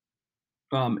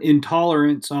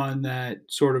intolerance on that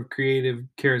sort of creative,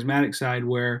 charismatic side,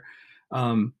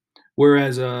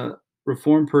 whereas a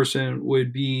reformed person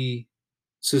would be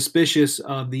suspicious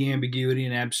of the ambiguity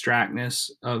and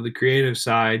abstractness of the creative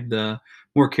side, the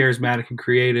more charismatic and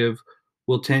creative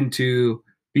will tend to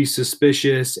be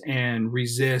suspicious and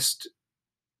resist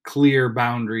clear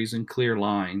boundaries and clear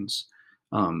lines.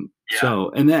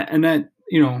 So, and that,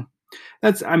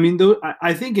 that's, I mean,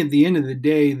 I think at the end of the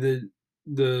day,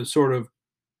 the sort of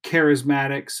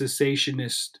charismatic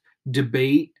cessationist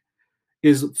debate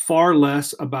is far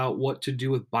less about what to do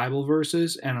with Bible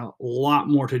verses and a lot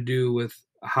more to do with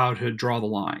how to draw the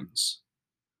lines.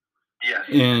 Yes.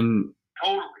 And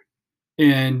totally.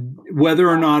 And whether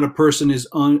or not a person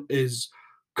is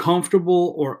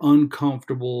comfortable or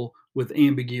uncomfortable with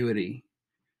ambiguity.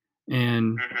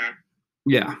 And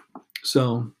yeah,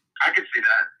 so I could see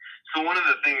that. So one of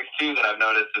the things too that I've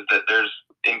noticed is that there's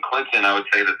in Clinton, I would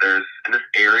say that there's in this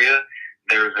area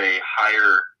there's a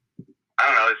higher, I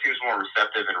don't know, it seems more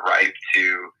receptive and ripe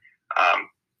to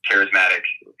charismatic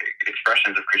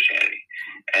expressions of Christianity.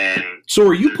 And so,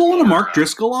 are you pulling a Mark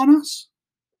Driscoll on us?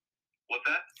 What's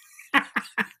that?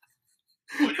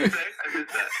 What did you say? I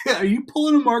missed that. Are you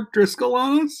pulling a Mark Driscoll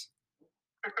on us?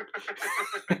 I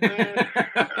don't even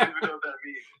know what that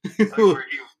means. Like where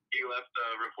he left the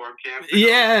reform camp.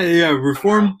 Yeah.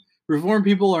 Reform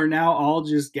people are now all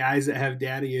just guys that have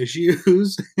daddy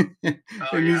issues.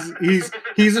 And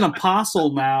he's an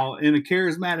apostle now in a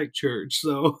charismatic church.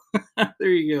 So there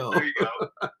you go. There you go.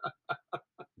 I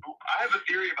have a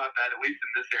theory about that, at least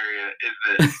in this area, is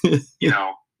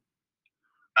that,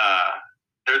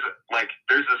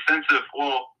 there's a sense of,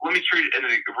 well, let me treat it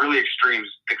in a really extreme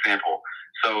example.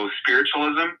 So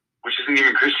spiritualism, which isn't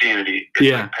even Christianity,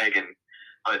 it's like pagan.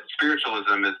 But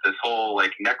spiritualism is this whole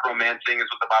like necromancing is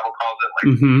what the Bible calls it,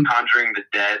 like conjuring the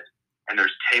dead, and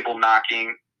there's table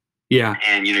knocking. Yeah.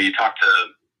 And you talk to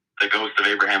the ghost of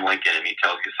Abraham Lincoln and he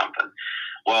tells you something.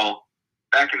 Well,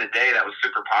 back in the day that was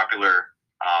super popular,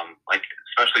 like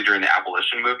especially during the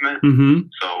abolition movement. Mm-hmm.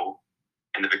 So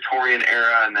in the Victorian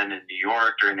era and then in New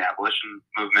York during the abolition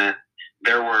movement,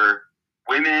 there were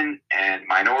women and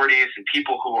minorities and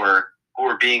people who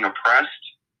were being oppressed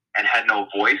and had no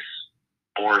voice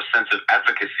or sense of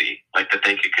efficacy, like that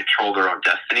they could control their own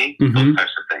destiny, those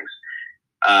types of things.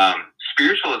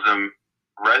 Spiritualism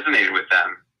resonated with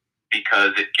them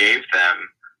because it gave them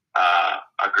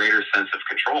a greater sense of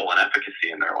control and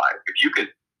efficacy in their life. If you could,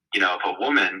 if a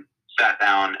woman sat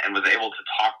down and was able to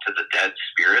talk to the dead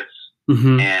spirits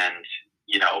and,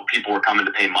 people were coming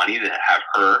to pay money to have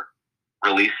her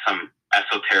release some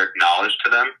esoteric knowledge to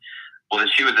them, well, then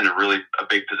she was in a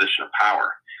big position of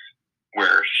power,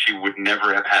 where she would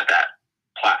never have had that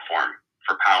platform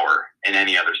for power in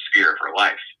any other sphere of her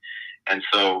life. And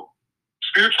so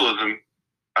spiritualism,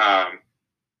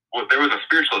 there was a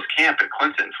spiritualist camp in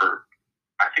Clinton for,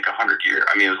 I think, 100 years.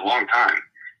 I mean, it was a long time.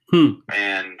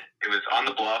 And it was on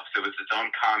the bluffs. It was its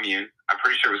own commune. I'm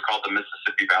pretty sure it was called the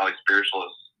Mississippi Valley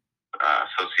Spiritualist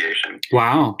Association.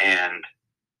 Wow. And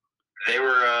they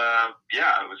were,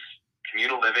 it was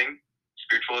communal living.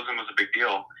 Spiritualism was a big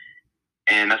deal.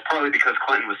 And that's partly because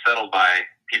Clinton was settled by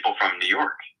people from New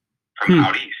York, from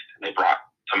out east. And they brought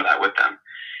some of that with them.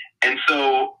 And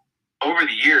so over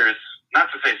the years, not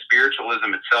to say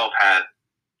spiritualism itself had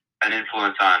an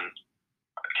influence on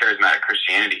charismatic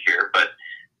Christianity here, but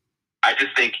I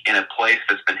just think in a place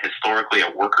that's been historically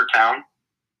a worker town,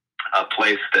 a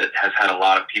place that has had a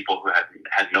lot of people who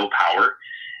had no power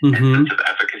and sense of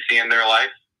efficacy in their life,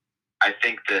 I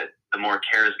think that the more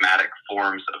charismatic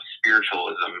forms of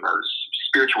spiritualism, or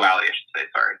spirituality, I should say,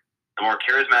 the more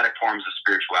charismatic forms of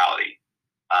spirituality,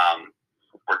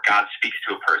 where God speaks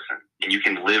to a person and you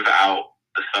can live out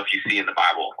the stuff you see in the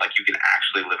Bible, like you can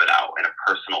actually live it out in a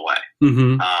personal way.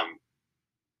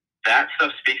 That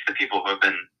stuff speaks to people who have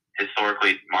been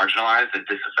historically marginalized and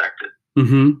disaffected.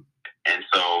 And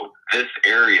so this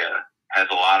area has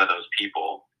a lot of those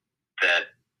people that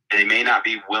they may not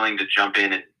be willing to jump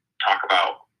in and talk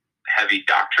about heavy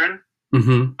doctrine,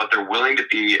 but they're willing to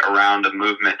be around a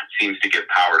movement that seems to give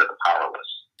power to the powerless.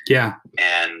 Yeah.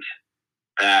 And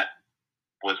that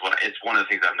was it's one of the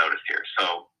things I've noticed here.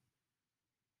 So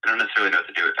I don't necessarily know what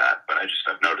to do with that, but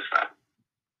I've noticed that.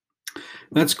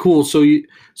 That's cool. So you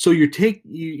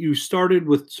started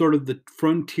with sort of the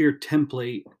Frontier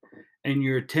template, and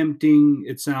you're attempting,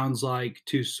 it sounds like,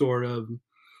 to sort of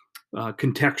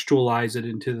contextualize it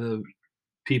into the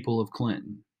people of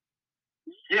Clinton.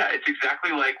 Yeah, it's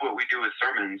exactly like what we do with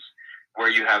sermons, where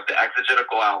you have the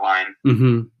exegetical outline,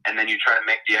 mm-hmm. and then you try to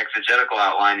make the exegetical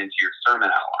outline into your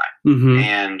sermon outline. Mm-hmm.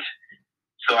 And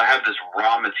so I have this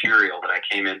raw material that I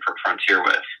came in from Frontier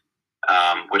with,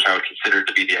 which I would consider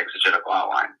to be the exegetical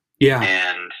outline. Yeah.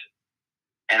 And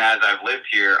as I've lived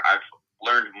here, I've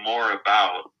learned more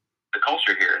about the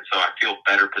culture here, and so I feel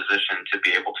better positioned to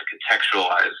be able to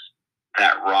contextualize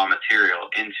that raw material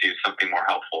into something more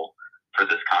helpful for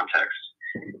this context.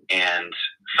 And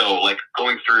so, like,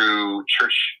 going through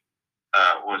church,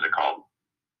 what was it called?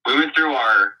 We went through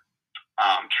our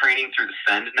training through the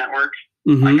Send network.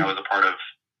 Mm-hmm. Like, I was a part of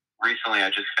recently. I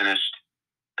just finished.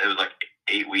 It was like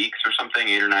 8 weeks or something,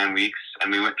 8 or 9 weeks, and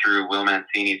we went through Will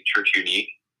Mancini's Church Unique.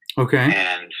 Okay.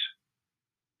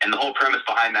 And the whole premise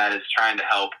behind that is trying to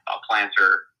help a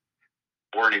planter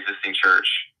or an existing church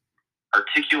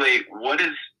articulate what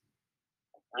is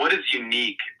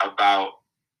unique about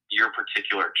your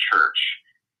particular church,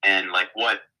 and like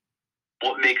what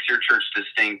makes your church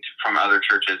distinct from other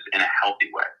churches in a healthy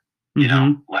way. You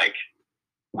know, like,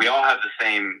 we all have the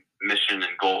same mission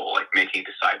and goal, like making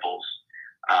disciples,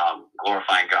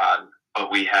 glorifying God,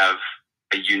 but we have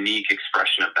a unique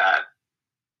expression of that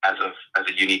as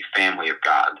a unique family of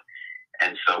God.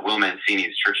 And so Will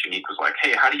Mancini's Church Unique was like,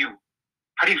 hey, how do you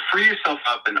free yourself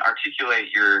up and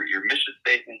articulate your mission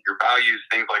statement, your values,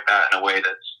 things like that, in a way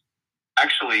that's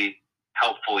actually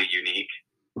helpfully unique?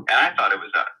 And I thought it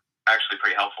was actually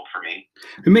pretty helpful for me.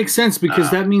 It makes sense, because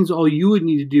that means all you would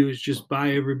need to do is just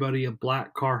buy everybody a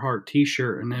black Carhartt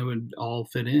t-shirt and they would all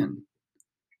fit in.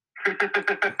 There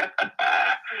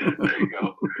you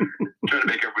go. Trying to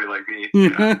make everybody like me.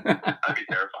 Yeah. That'd be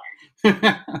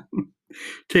terrifying.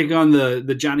 Take on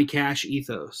the Johnny Cash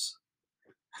ethos.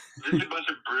 Just a bunch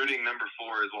of brooding number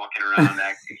 4s walking around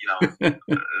acting,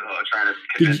 trying to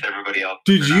convince everybody else.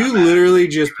 Did you literally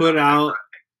just put out?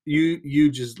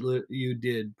 You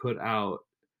did put out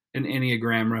an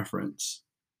Enneagram reference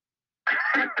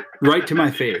right to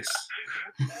my face.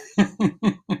 That's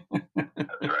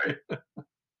right.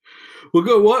 Well,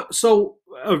 good. What? So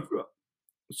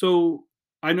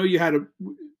I know you had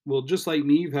just like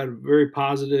me, you've had a very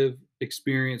positive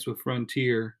experience with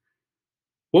Frontier.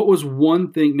 What was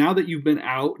one thing, now that you've been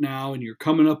out now and you're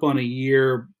coming up on a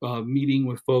year meeting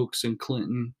with folks in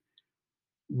Clinton,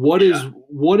 what is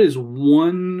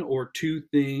one or two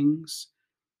things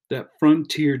that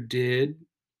Frontier did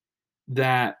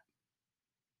that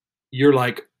you're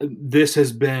like, this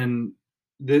has been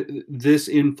this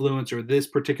influence, or this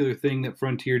particular thing that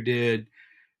Frontier did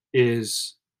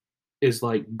is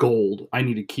like gold. I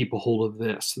need to keep a hold of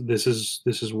this. This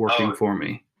is working for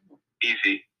me.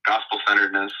 Easy.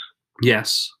 Gospel-centeredness.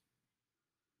 Yes.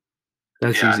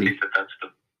 That's easy. I think that's the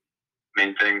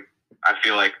main thing. I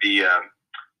feel like the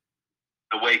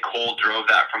way Cole drove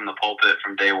that from the pulpit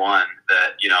from day one,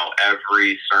 that,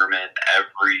 every sermon,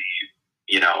 every,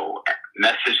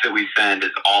 message that we send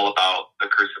is all about the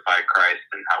crucified Christ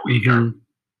and how we are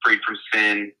freed from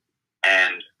sin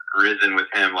and risen with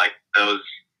him. Like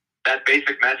that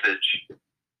basic message,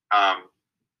 and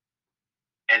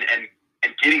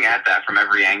getting at that from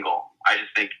every angle, I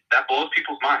just think that blows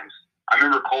people's minds. I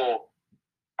remember Cole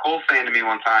saying to me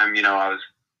one time, I was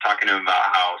talking to him about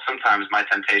how sometimes my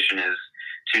temptation is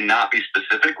to not be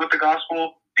specific with the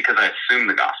gospel because I assume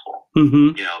the gospel.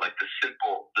 Like the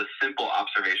simple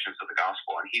observations of the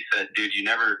gospel. And he said, dude, you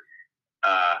never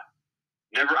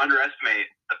underestimate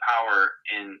the power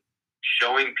in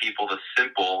showing people the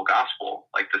simple gospel,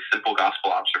 like the simple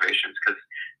gospel observations, because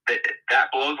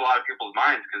that blows a lot of people's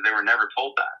minds, because they were never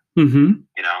told that.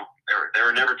 They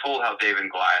were never told how David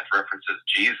and Goliath references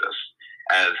Jesus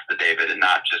as the David, and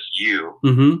not just you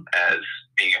as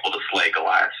being able to slay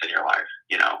Goliaths in your life.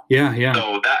 Yeah.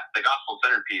 So that the gospel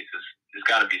centered piece has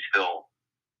got to be still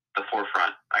the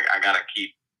forefront. I got to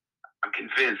keep. I'm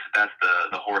convinced that's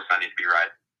the horse I need to be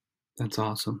riding. That's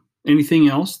awesome. Anything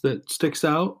else that sticks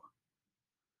out?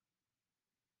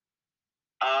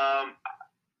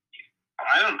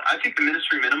 I think the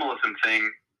ministry minimalism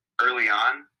thing early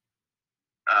on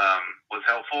was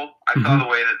helpful. I saw the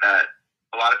way that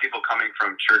a lot of people coming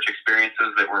from church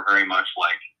experiences that were very much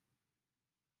like,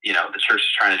 the church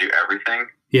is trying to do everything.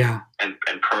 Yeah. And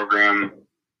program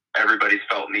everybody's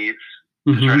felt needs.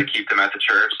 to try to keep them at the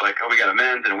church. Like, oh, we got a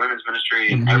men's and a women's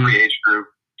ministry, and every age group,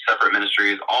 separate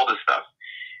ministries, all this stuff.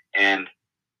 And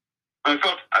I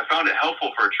found it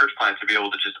helpful for a church plant to be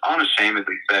able to just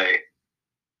unashamedly say,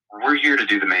 we're here to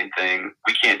do the main thing.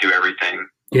 We can't do everything.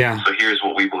 Yeah. So here's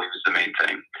what we believe is the main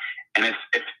thing. And if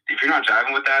you're not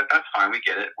jiving with that, that's fine. We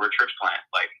get it. We're a church plant.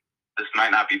 Like, this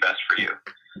might not be best for you.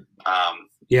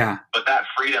 Yeah. But that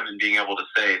freedom in being able to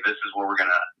say, this is where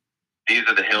these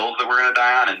are the hills that we're going to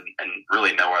die on, and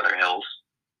really no other hills,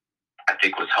 I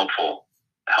think was a helpful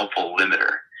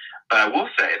limiter. But I will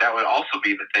say that would also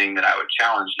be the thing that I would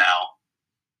challenge now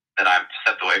that I've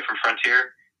stepped away from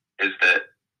Frontier, is that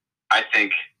I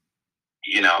think,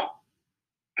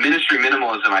 ministry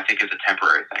minimalism, I think, is a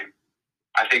temporary thing.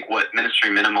 I think what ministry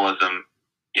minimalism,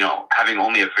 having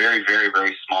only a very, very,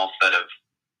 very small set of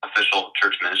official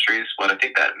church ministries, what I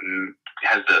think that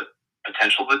has the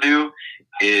potential to do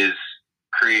is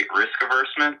create risk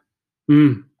aversion.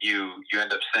 You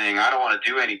end up saying, I don't want to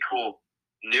do any cool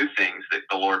new things that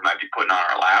the Lord might be putting on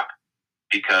our lap,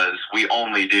 because we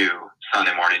only do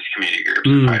Sunday mornings, community groups,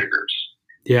 and fighter groups.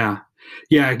 Yeah.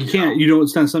 Yeah. You can't,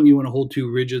 it's not something you want to hold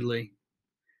too rigidly.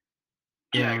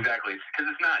 Yeah, exactly. Because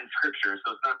it's not in scripture,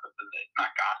 so it's not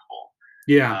gospel.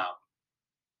 Yeah.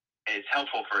 It's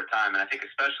helpful for a time, and I think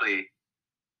especially,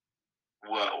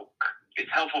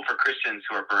 it's helpful for Christians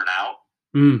who are burnt out,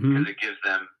 because it gives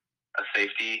them a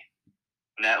safety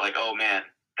net. Like, oh man,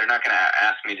 they're not going to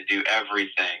ask me to do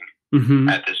everything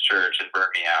at this church and burn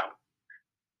me out.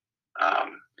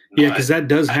 Yeah, because that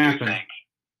does happen.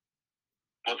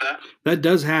 What's that? That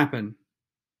does happen.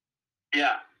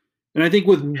 Yeah. And I think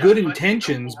with good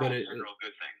intentions, but it's a real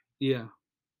good thing. Yeah.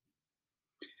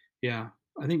 Yeah.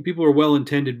 I think people are well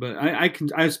intended, but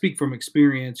I speak from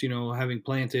experience, having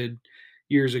planted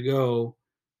years ago.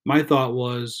 My thought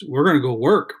was, we're going to go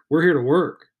work. We're here to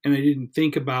work. And I didn't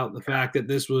think about the fact that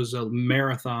this was a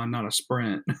marathon, not a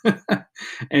sprint.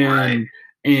 And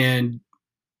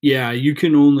yeah, you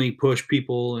can only push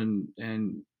people and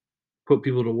put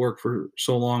people to work for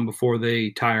so long before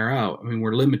they tire out. I mean,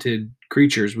 we're limited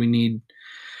creatures. We need,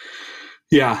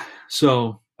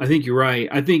 so I think you're right.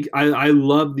 I think I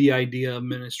love the idea of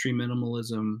ministry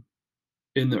minimalism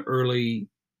in the early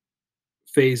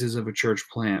phases of a church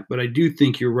plant, but I do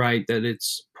think you're right that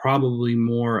it's probably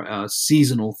more a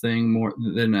seasonal thing more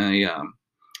than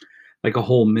like a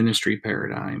whole ministry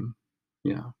paradigm.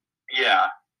 Yeah. Yeah.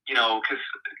 Because,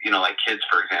 like kids,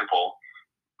 for example,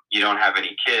 you don't have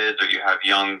any kids, or you have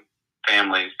young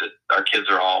families that our kids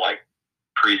are all like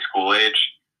preschool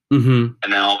age. And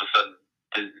then all of a sudden,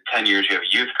 in 10 years, you have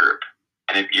a youth group.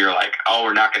 And if you're like, oh,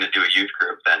 we're not going to do a youth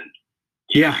group, then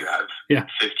you have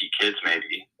 50 kids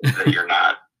maybe that you're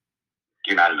not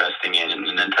investing in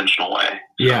an intentional way.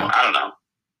 So, I don't know.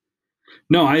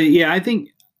 No, I think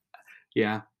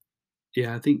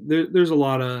there's a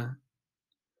lot of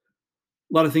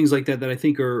things like that I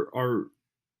think are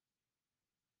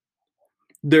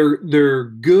they're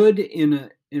good in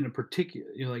a particular,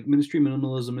 like ministry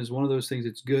minimalism is one of those things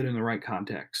that's good in the right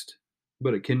context,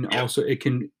 but it can also it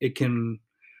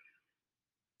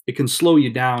can slow you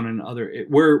down in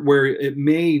where it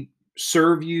may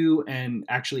serve you and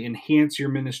actually enhance your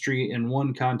ministry in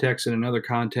one context. In another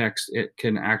context, it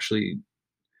can actually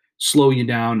slow you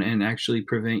down and actually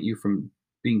prevent you from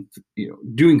being,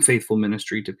 doing faithful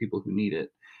ministry to people who need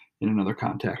it in another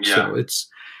context. So it's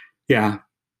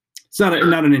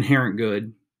not an inherent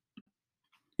good.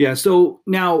 Yeah. So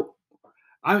now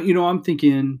I'm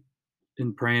thinking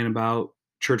and praying about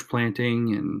church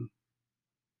planting and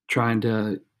trying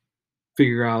to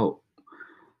figure out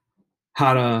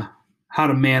how to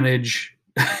manage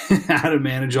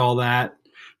all that,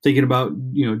 thinking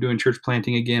about, doing church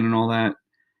planting again and all that.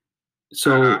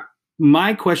 So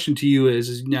my question to you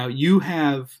is now you've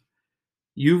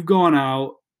gone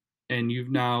out and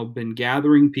you've now been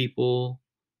gathering people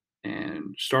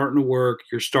and starting to work.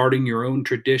 You're starting your own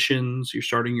traditions. You're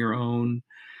starting your own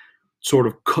sort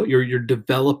of, you're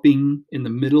developing, in the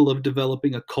middle of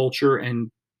developing a culture,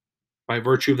 and by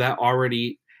virtue of that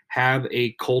already have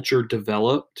a culture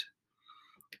developed.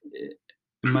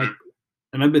 And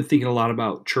I've been thinking a lot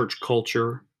about church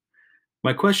culture.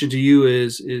 My question to you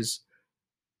is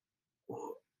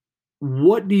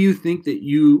what do you think that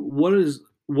you've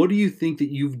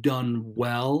done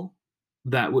well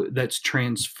that's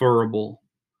transferable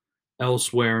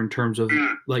elsewhere in terms of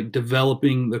like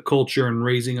developing the culture and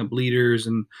raising up leaders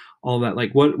and all that?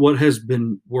 Like what has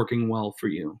been working well for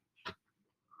you?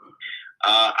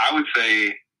 I would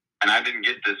say, and I didn't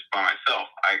get this by myself,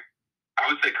 I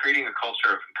would say creating a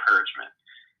culture of encouragement.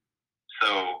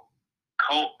 So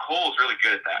Cole's really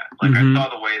good at that. Like I saw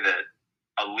the way that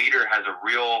a leader has a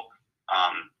real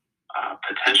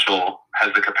potential,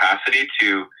 has the capacity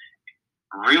to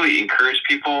really encourage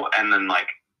people, and then like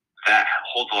that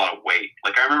holds a lot of weight.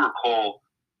 Like I remember Cole.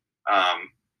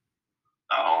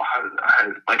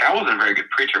 I wasn't a very good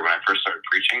preacher when I first started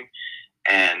preaching,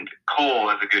 and Cole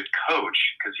is a good coach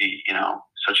because he,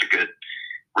 such a good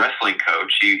wrestling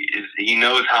coach. He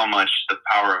knows how much the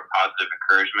power of positive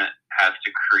encouragement has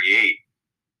to create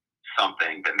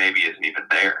something that maybe isn't even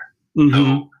there. Mm-hmm.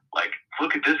 So, like,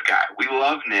 look at this guy. We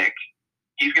love Nick.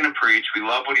 He's going to preach. We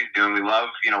love what he's doing. We love,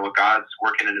 what God's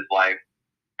working in his life.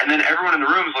 And then everyone in the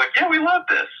room is like, yeah, we love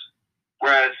this.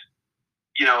 Whereas,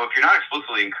 if you're not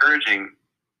explicitly encouraging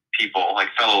people, like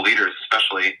fellow leaders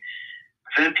especially,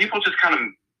 then people just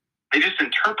they just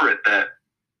interpret that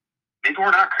maybe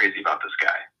we're not crazy about this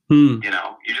guy. You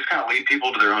just kind of leave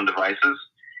people to their own devices.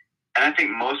 And I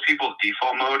think most people's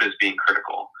default mode is being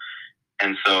critical.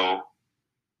 And so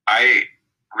I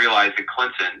realized that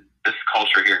Clinton, this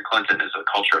culture here in Clinton, is a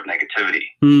culture of negativity.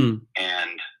 And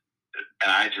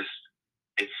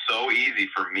it's so easy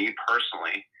for me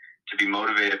personally to be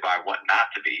motivated by what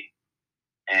not to be.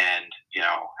 And,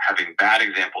 having bad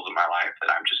examples in my life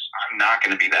that I'm not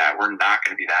going to be that. We're not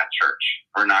going to be that church.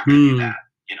 We're not going to be that,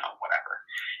 whatever.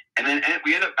 And then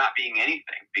we end up not being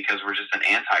anything because we're just an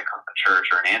anti-church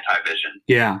or an anti-vision.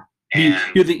 Yeah. And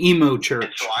you're the emo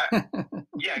church. So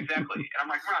yeah, exactly. And I'm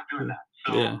like, we're not doing that.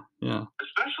 So yeah.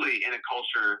 Especially in a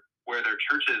culture where their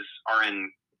churches are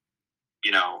in,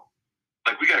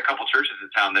 like we got a couple churches in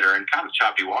town that are in kind of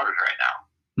choppy waters right now.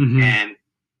 Mm-hmm. And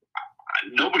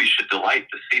nobody should delight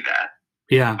to see that.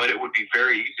 Yeah. But it would be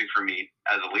very easy for me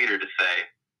as a leader to say,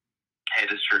 hey,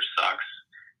 this church sucks.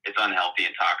 It's unhealthy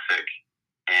and toxic,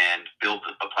 and build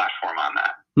a platform on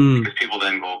that. Because people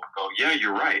then go, yeah,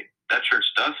 you're right. That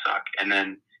church does suck. And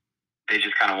then they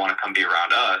just kind of want to come be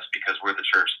around us because we're the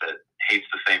church that hates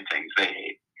the same things they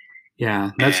hate.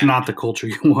 Yeah, that's not the culture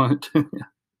you want.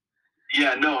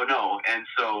 Yeah, no. And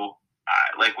so,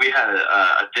 we had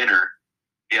a dinner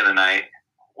the other night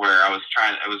where I was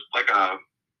it was like I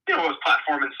was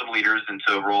platforming some leaders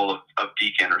into a role of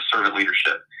deacon or servant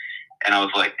leadership. And I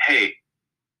was like, hey,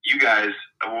 you guys,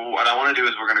 what I want to do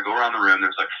is we're going to go around the room.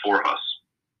 There's like 4 of us.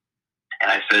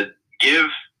 And I said,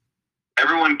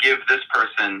 everyone give this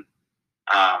person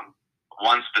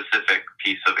one specific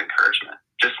piece of encouragement.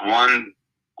 Just one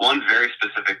very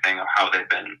specific thing of how they've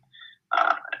been,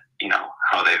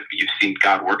 you've seen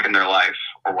God work in their life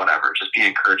or whatever. Just be an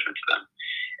encouragement to them.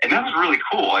 And that was really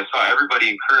cool. I saw everybody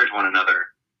encourage one another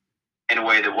in a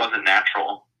way that wasn't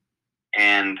natural.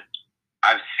 And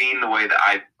I've seen the way that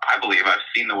I believe I've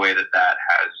seen the way that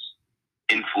has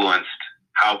influenced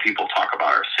how people talk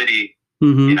about our city.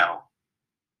 Mm-hmm.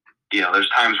 There's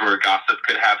times where gossip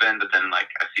could happen, but then I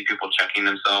see people checking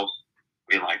themselves,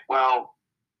 being like, well,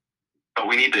 but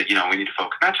we need to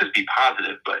focus, not just be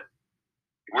positive, but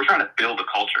we're trying to build a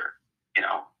culture.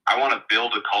 I want to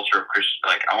build a culture of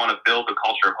I want to build a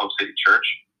culture of Hope City Church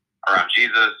around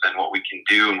Jesus and what we can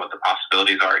do and what the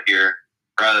possibilities are here,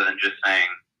 rather than just saying,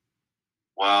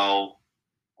 well,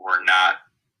 we're not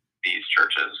these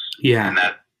churches. Yeah. And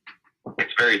that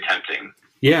it's very tempting.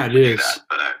 Yeah, it is. That,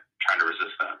 but I'm trying to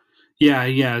resist that.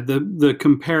 Yeah. The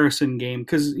comparison game,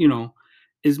 because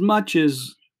as much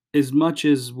as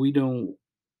we want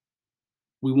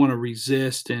to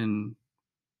resist and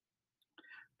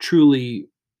truly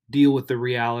deal with the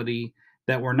reality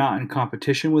that we're not in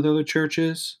competition with other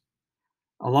churches,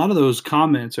 a lot of those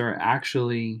comments are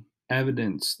actually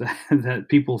evidence that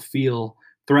people feel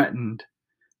threatened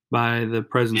by the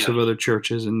presence of other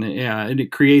churches, and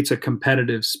it creates a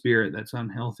competitive spirit that's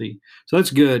unhealthy. So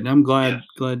that's good. I'm glad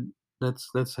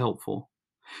that's helpful.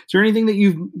 Is there anything that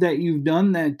you've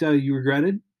done that you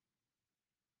regretted?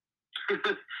 I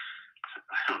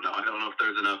don't know. I don't know if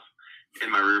there's enough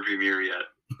in my rearview mirror yet.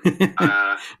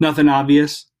 Nothing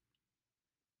obvious?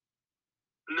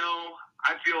 No,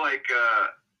 I feel like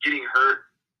getting hurt,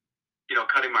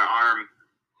 cutting my arm.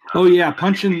 Oh yeah,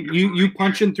 you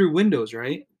punching through windows,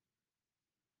 right?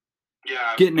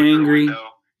 Yeah, getting angry.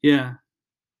 Yeah.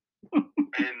 And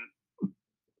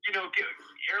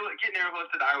getting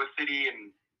airlifted to Iowa City,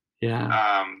 and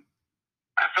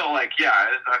I felt like it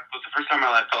was the first time in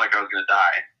my life I felt like I was going to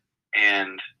die,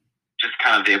 and just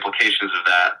kind of the implications of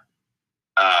that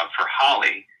for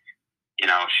Holly.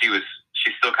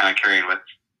 She's still kind of carrying with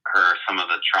her some of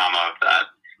the trauma of that,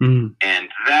 and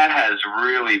that has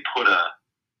really put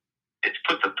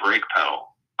the brake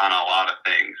pedal on a lot of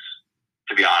things,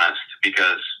 to be honest,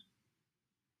 because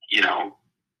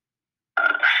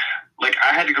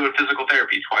I had to go to physical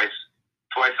therapy twice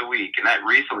a week, and that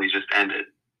recently just ended.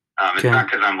 It's not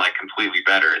because I'm like completely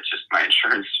better. It's just my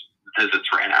insurance visits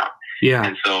ran out. Yeah.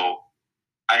 And so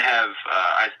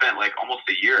I spent like almost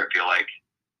a year, I feel like,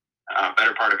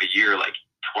 better part of a year, like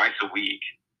twice a week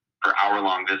for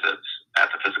hour-long visits at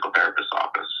the physical therapist's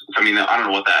office. So, I mean, I don't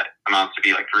know what that amounts to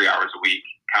be, like 3 hours a week,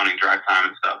 counting drive time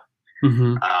and stuff.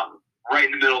 Mm-hmm. Right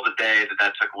in the middle of the day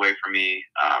that took away from me.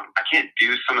 I can't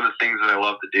do some of the things that I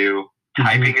love to do. Mm-hmm.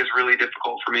 Typing is really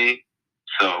difficult for me.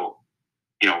 So,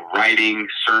 you know, writing,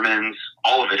 sermons,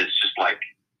 all of it is just like,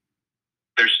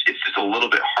 it's just a little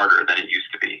bit harder than it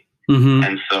used to be. Mm-hmm.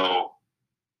 And so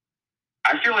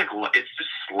I feel like it's just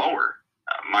slower.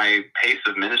 My pace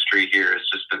of ministry here has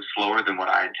just been slower than what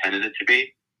I intended it to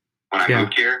be. When I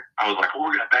moved here, I was like, oh,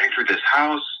 we're going to bang through this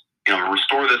house, you know,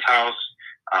 restore this house.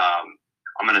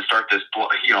 I'm going to start this,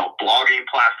 blogging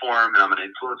platform, and I'm going to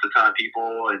influence a ton of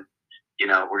people. And, you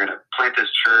know, we're going to plant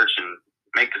this church and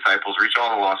make disciples, reach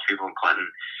all the lost people in Clinton.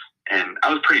 And I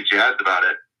was pretty jazzed about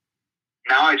it.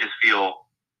 Now I just feel,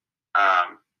 I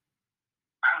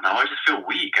don't know, I just feel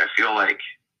weak. I feel like,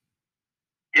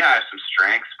 yeah, I have some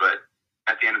strengths, but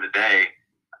at the end of the day,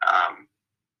 I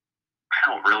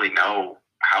don't really know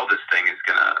how this thing is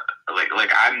going to,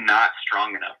 like I'm not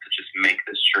strong enough to just make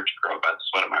this church grow by the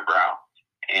sweat of my brow.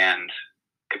 And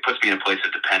it puts me in a place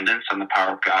of dependence on the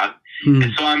power of God. Mm.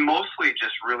 And so I'm mostly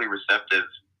just really receptive.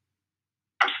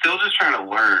 I'm still just trying to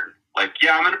learn. Like,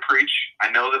 yeah, I'm going to preach.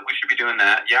 I know that we should be doing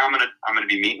that. Yeah, I'm going to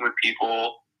be meeting with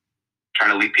people,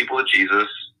 trying to lead people to Jesus,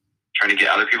 trying to get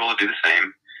other people to do the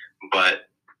same. But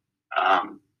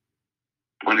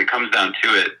when it comes down to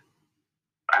it,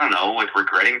 I don't know, like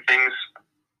regretting things,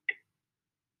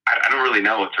 I don't really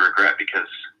know what to regret, because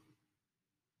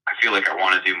I feel like I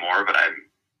want to do more, but I'm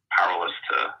powerless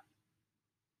to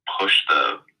push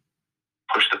the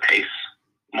pace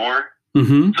more.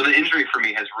 Mm-hmm. So the injury for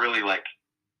me has really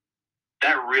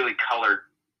that's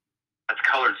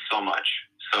colored so much.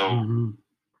 So mm-hmm.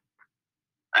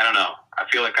 I don't know. I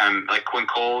feel like I'm like when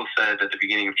Cole said at the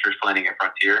beginning of church planting at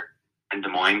Frontier in Des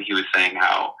Moines, he was saying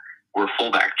how we're a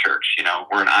fullback church. You know,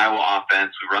 we're an Iowa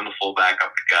offense. We run the fullback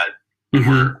up the gut.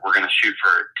 Mm-hmm. We're going to shoot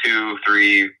for 2,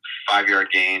 3,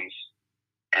 5-yard gains,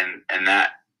 and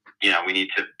that, you know, we need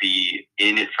to be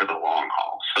in it for the long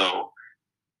haul. So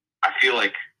I feel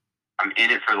like I'm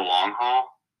in it for the long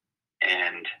haul,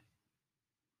 and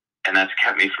that's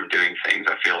kept me from doing things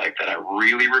I feel like that I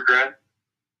really regret.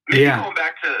 Maybe going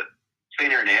back to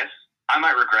St. Irenaeus, I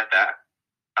might regret that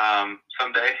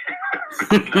someday.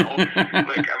 No, like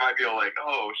I might feel like,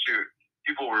 oh shoot,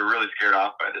 people were really scared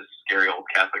off by this scary old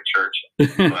Catholic church.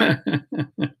 But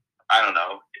I don't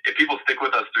know. If people stick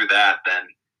with us through that, then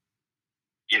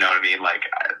you know what I mean? Like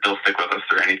they'll stick with us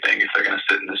through anything if they're going to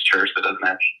sit in this church that doesn't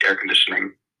have air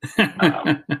conditioning.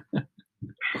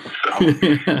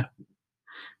 So.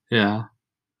 Yeah,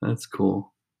 that's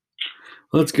cool.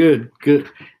 Well, that's good. Good.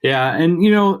 Yeah. And,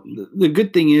 you know, the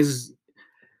good thing is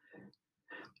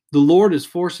the Lord is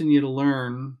forcing you to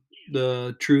learn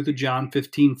the truth of John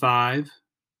 15:5.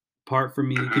 Apart from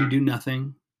me, you can do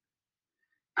nothing.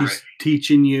 He's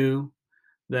teaching you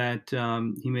that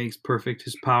he makes perfect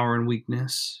his power and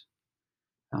weakness.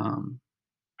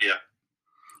 Yeah.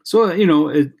 So, you know,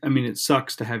 it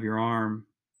sucks to have your arm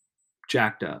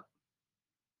jacked up.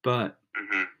 But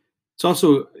it's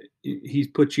also, he's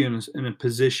put you in a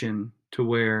position to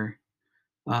where,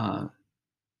 to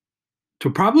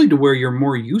where you're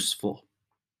more useful.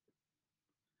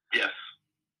 Yes.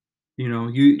 You know,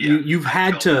 you've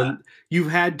had to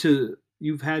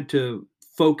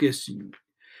focus,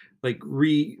 like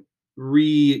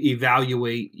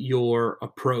reevaluate your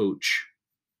approach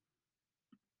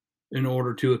in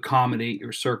order to accommodate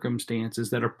your circumstances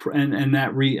that are, and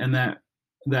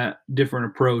that different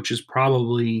approach is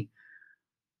probably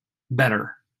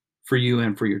better for you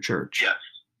and for your church. Yes,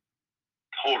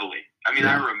 totally. I mean,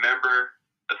 I remember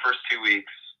the first 2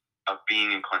 weeks of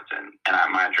being in Clinton,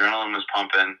 and my adrenaline was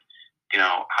pumping. You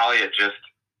know, Holly had just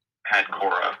had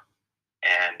Cora,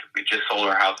 and we just sold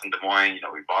our house in Des Moines. You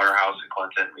know, we bought our house in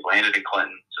Clinton. We landed in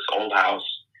Clinton, this old house,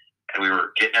 and we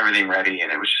were getting everything ready,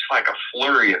 and it was just like a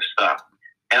flurry of stuff.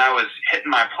 And I was hitting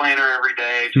my planner every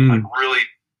day, just like really,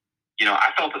 you know,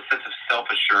 I felt a sense of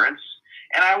self-assurance.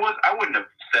 And I wouldn't have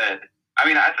said, I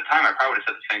mean, at the time, I probably would have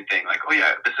said the same thing, like, oh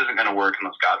yeah, this isn't going to work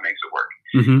unless God makes it work.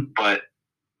 Mm-hmm. But,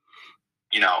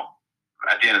 you know,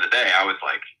 at the end of the day, I was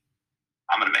like,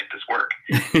 I'm going to make this work.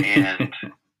 And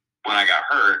when I got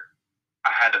hurt,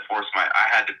 I had to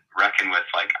reckon with,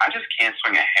 like, I just can't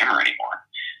swing a hammer anymore.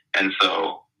 And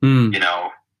so, you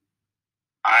know,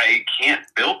 I can't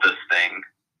build this thing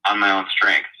on my own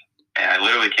strength. And I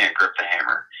literally can't grip the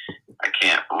hammer. I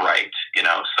can't write, you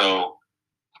know. So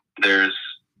there's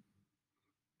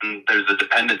and there's a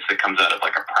dependence that comes out of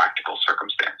like a practical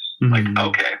circumstance. Mm-hmm. Like,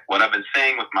 okay, what I've been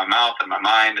saying with my mouth and my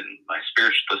mind and the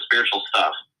spiritual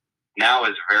stuff now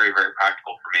is very, very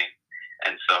practical for me.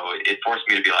 And so it forced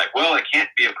me to be like, well, I can't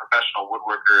be a professional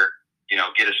woodworker, you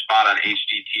know, get a spot on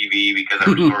HGTV because I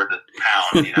restored the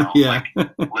town, you know, yeah. like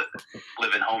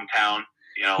live in hometown,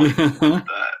 you know, like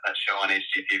that show on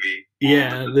HGTV.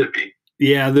 Yeah.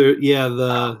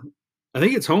 I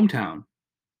think it's Hometown.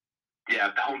 Yeah,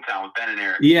 the Hometown with Ben and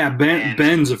Eric. Yeah,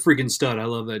 Ben's a freaking stud. I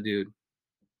love that dude.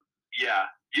 Yeah.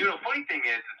 You know, funny thing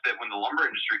is that when the lumber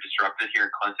industry disrupted here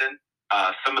in Clinton,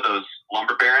 some of those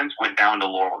lumber barons went down to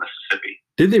Laurel, Mississippi.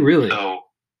 Did they really? So,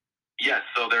 yes.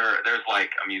 So there's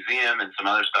like a museum and some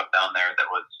other stuff down there that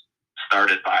was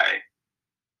started by,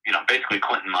 you know, basically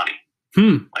Clinton money.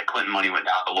 Like Clinton money went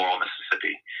down to Laurel,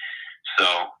 Mississippi.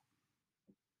 So,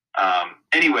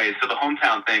 anyway, so the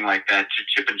hometown thing, like that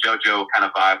Chip and JoJo kind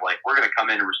of vibe, like we're going to come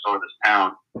in and restore this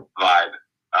town vibe.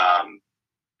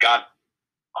 God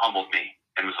humbled me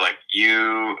and was like,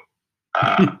 you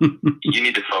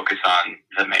need to focus on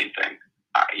the main thing.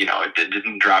 You know, it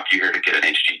didn't drop you here to get an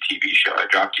HGTV show. I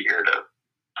dropped you here to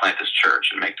plant this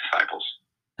church and make disciples.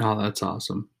 Oh, that's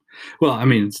awesome. Well, I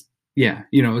mean, it's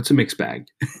a mixed bag.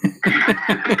 Yeah,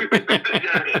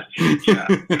 it is. Yeah,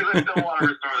 because I still want to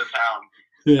restore the town.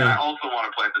 Yeah. And I also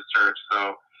want to plant this church.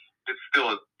 So it's still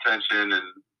a tension, and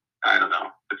I don't know.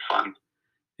 It's fun.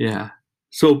 Yeah.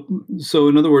 So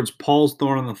in other words, Paul's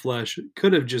thorn in the flesh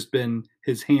could have just been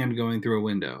his hand going through a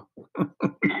window. Yeah,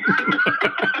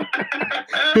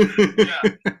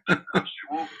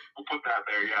 we'll put that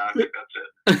there. Yeah, I think that's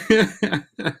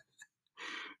it.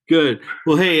 Good.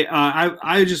 Well, hey,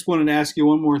 I just wanted to ask you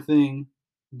one more thing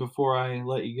before I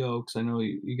let you go, because I know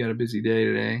you got a busy day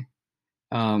today.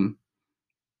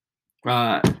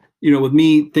 With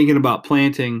me thinking about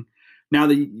planting, now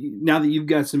that you've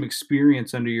got some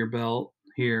experience under your belt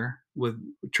here with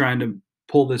trying to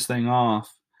pull this thing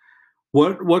off,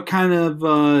 what kind of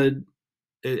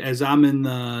as I'm in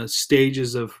the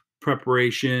stages of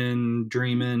preparation,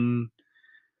 dreaming,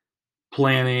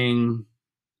 planning,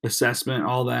 assessment,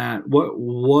 all that,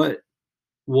 what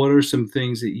are some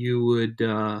things that you would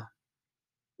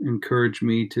encourage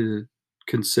me to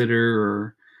consider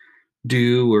or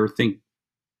do or think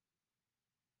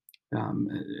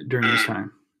during this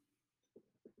time,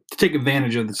 to take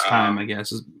advantage of this time, I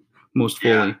guess, is most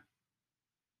fully? Yeah.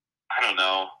 I don't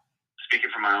know.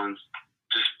 Speaking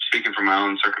from my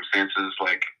own circumstances,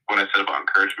 like what I said about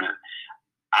encouragement,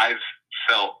 I've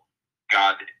felt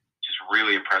God just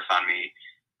really impress on me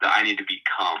that I need to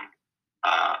become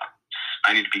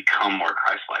more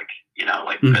Christ-like. You know,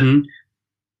 like that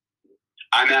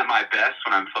I'm at my best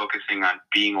when I'm focusing on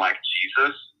being like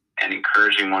Jesus and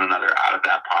encouraging one another out of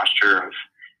that posture of,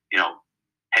 you know,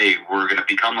 hey, we're going to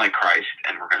become like Christ,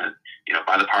 and we're going to, you know,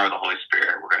 by the power of the Holy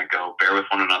Spirit, we're going to go bear with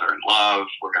one another in love.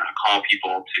 We're going to call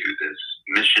people to this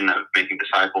mission of making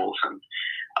disciples. And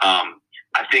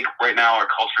I think right now our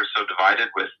culture is so divided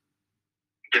with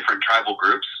different tribal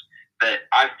groups that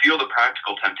I feel the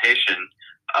practical temptation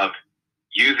of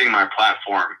using my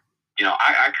platform. You know,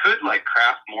 I could like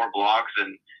craft more blogs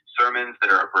and sermons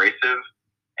that are abrasive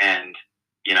and,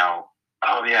 you know,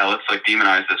 oh yeah, let's like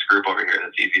demonize this group over here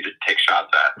that's easy to take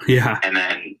shots at. Yeah. And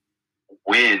then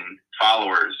win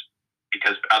followers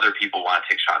because other people want to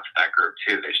take shots at that group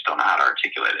too. They just don't know how to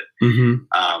articulate it.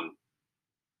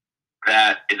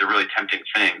 That is a really tempting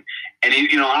thing. And,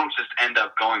 you know, I don't just end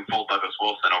up going full Douglas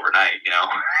Wilson overnight, you know.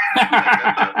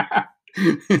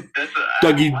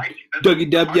 Dougie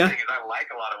W. I like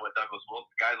a lot of what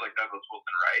guys like Douglas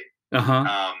Wilson write.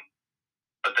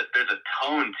 But that there's a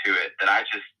tone to it that I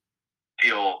just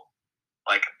feel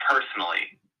like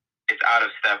personally it's out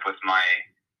of step with my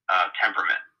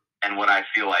temperament and what I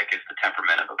feel like is the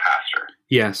temperament of a pastor.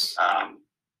 Yes.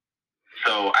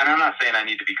 So, and I'm not saying I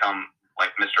need to become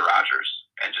like Mr. Rogers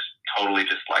and just totally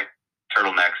just like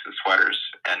turtlenecks and sweaters.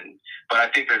 But I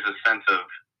think there's a sense of,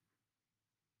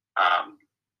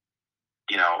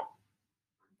 you know,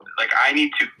 like I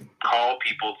need to call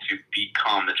people to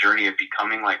become the journey of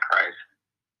becoming like Christ.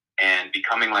 And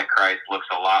becoming like Christ looks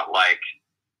a lot like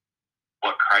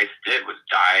what Christ did, was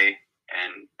die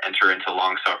and enter into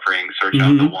long suffering, search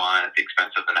out the one at the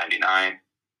expense of the 99,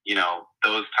 you know,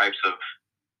 those types of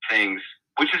things,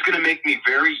 which is going to make me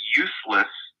very useless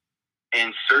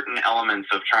in certain elements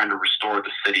of trying to restore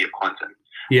the city of Clinton.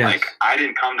 Yes. Like I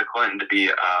didn't come to Clinton to be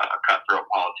a cutthroat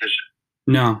politician.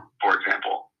 No. For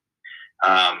example.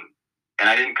 And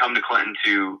I didn't come to Clinton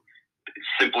to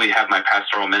simply have my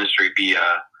pastoral ministry be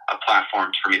a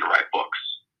platform for me to write books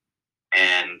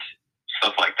and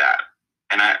stuff like that.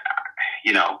 And I,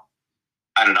 you know,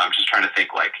 I don't know. I'm just trying to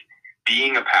think, like,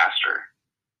 being a pastor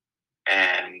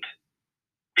and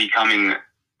becoming,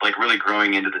 like, really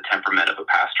growing into the temperament of a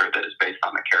pastor that is based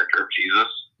on the character of Jesus.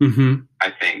 Mm-hmm.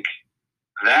 I think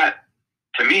that,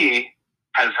 to me,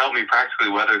 has helped me practically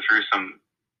weather through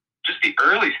just the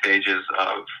early stages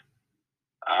of,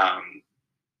 I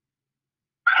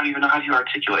don't even know how you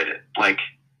articulate it. Like,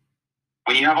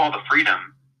 when you have all the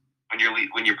freedom, when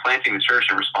you're planting the church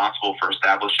and responsible for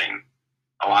establishing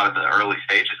a lot of the early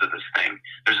stages of this thing,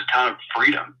 there's a ton of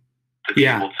freedom to be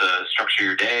able to structure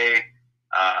your day,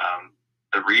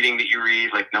 the reading that you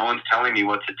read. Like, no one's telling me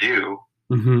what to do.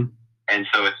 Mm-hmm. And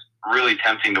so it's really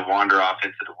tempting to wander off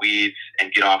into the weeds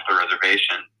and get off the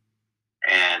reservation.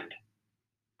 And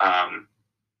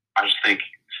I just think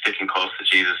sticking close to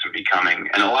Jesus and becoming,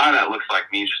 and a lot of that looks like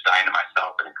me just dying to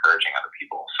myself and encouraging other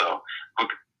people. So look,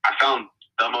 I found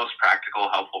the most practical,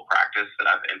 helpful practice that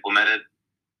I've implemented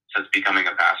since becoming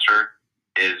a pastor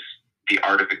is the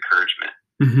art of encouragement.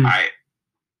 Mm-hmm. I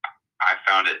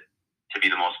found it to be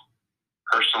the most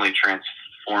personally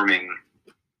transforming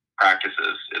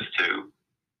practices, is to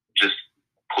just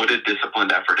put a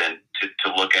disciplined effort in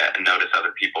to look at and notice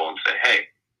other people and say, hey,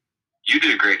 you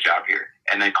did a great job here.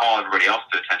 And then call everybody else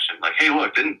to attention. Like, hey,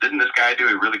 look, didn't this guy do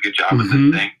a really good job with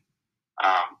this thing?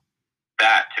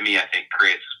 That, to me, I think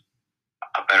creates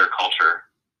a better culture,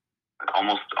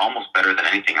 almost better than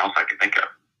anything else I could think of.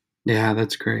 Yeah,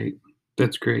 that's great.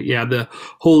 That's great. Yeah, the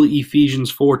whole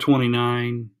Ephesians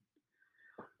 4:29,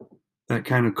 that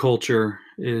kind of culture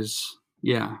is,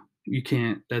 you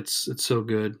can't. It's so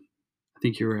good. I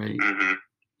think you're right. Mm-hmm.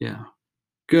 Yeah.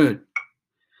 Good.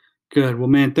 Well,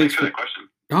 man, thanks for the question.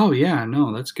 Oh yeah,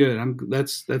 no, that's good.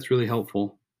 That's really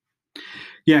helpful.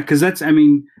 Yeah, because it's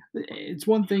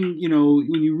one thing,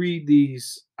 when you read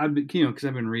these, because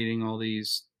I've been reading all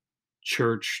these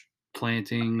church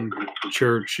planting,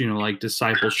 church, like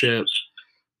discipleship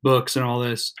books and all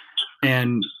this,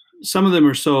 and some of them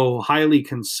are so highly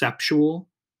conceptual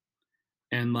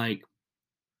and like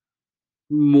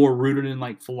more rooted in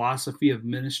like philosophy of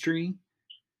ministry.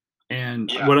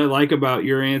 And what I like about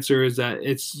your answer is that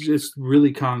it's just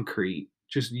really concrete.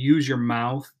 Just use your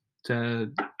mouth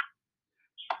to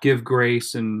give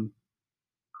grace and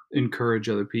encourage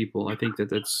other people. I think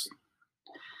that's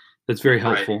very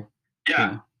helpful. Right.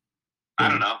 Yeah. I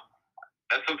don't know.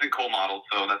 That's something Cole modeled,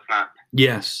 so that's not.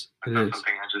 Yes, that's not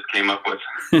something I just came up with.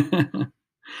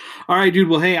 All right, dude.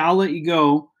 Well, hey, I'll let you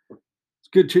go.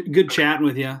 It's good chatting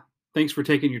with you. Thanks for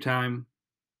taking your time.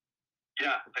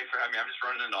 Yeah, thanks for having me. I'm just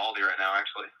running into Aldi right now,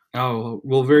 actually. Oh,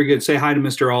 well, very good. Say hi to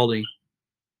Mr. Aldi.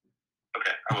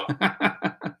 Okay, I will.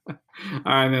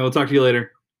 All right, man. We'll talk to you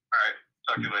later. All right.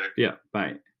 Talk to you later. Yeah,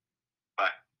 bye. Bye.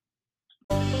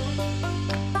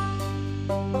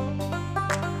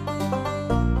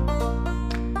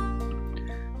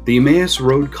 The Emmaus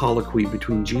Road colloquy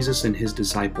between Jesus and his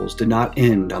disciples did not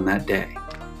end on that day.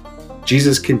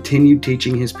 Jesus continued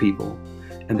teaching his people,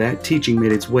 and that teaching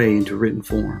made its way into written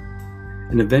form.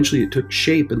 And eventually it took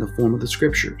shape in the form of the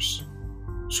scriptures.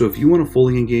 So if you want to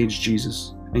fully engage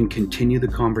Jesus and continue the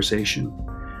conversation,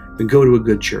 then go to a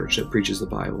good church that preaches the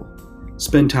Bible.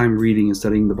 Spend time reading and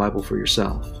studying the Bible for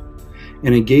yourself.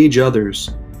 And engage others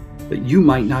that you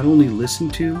might not only listen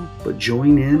to, but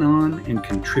join in on and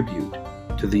contribute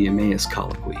to the Emmaus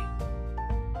colloquy.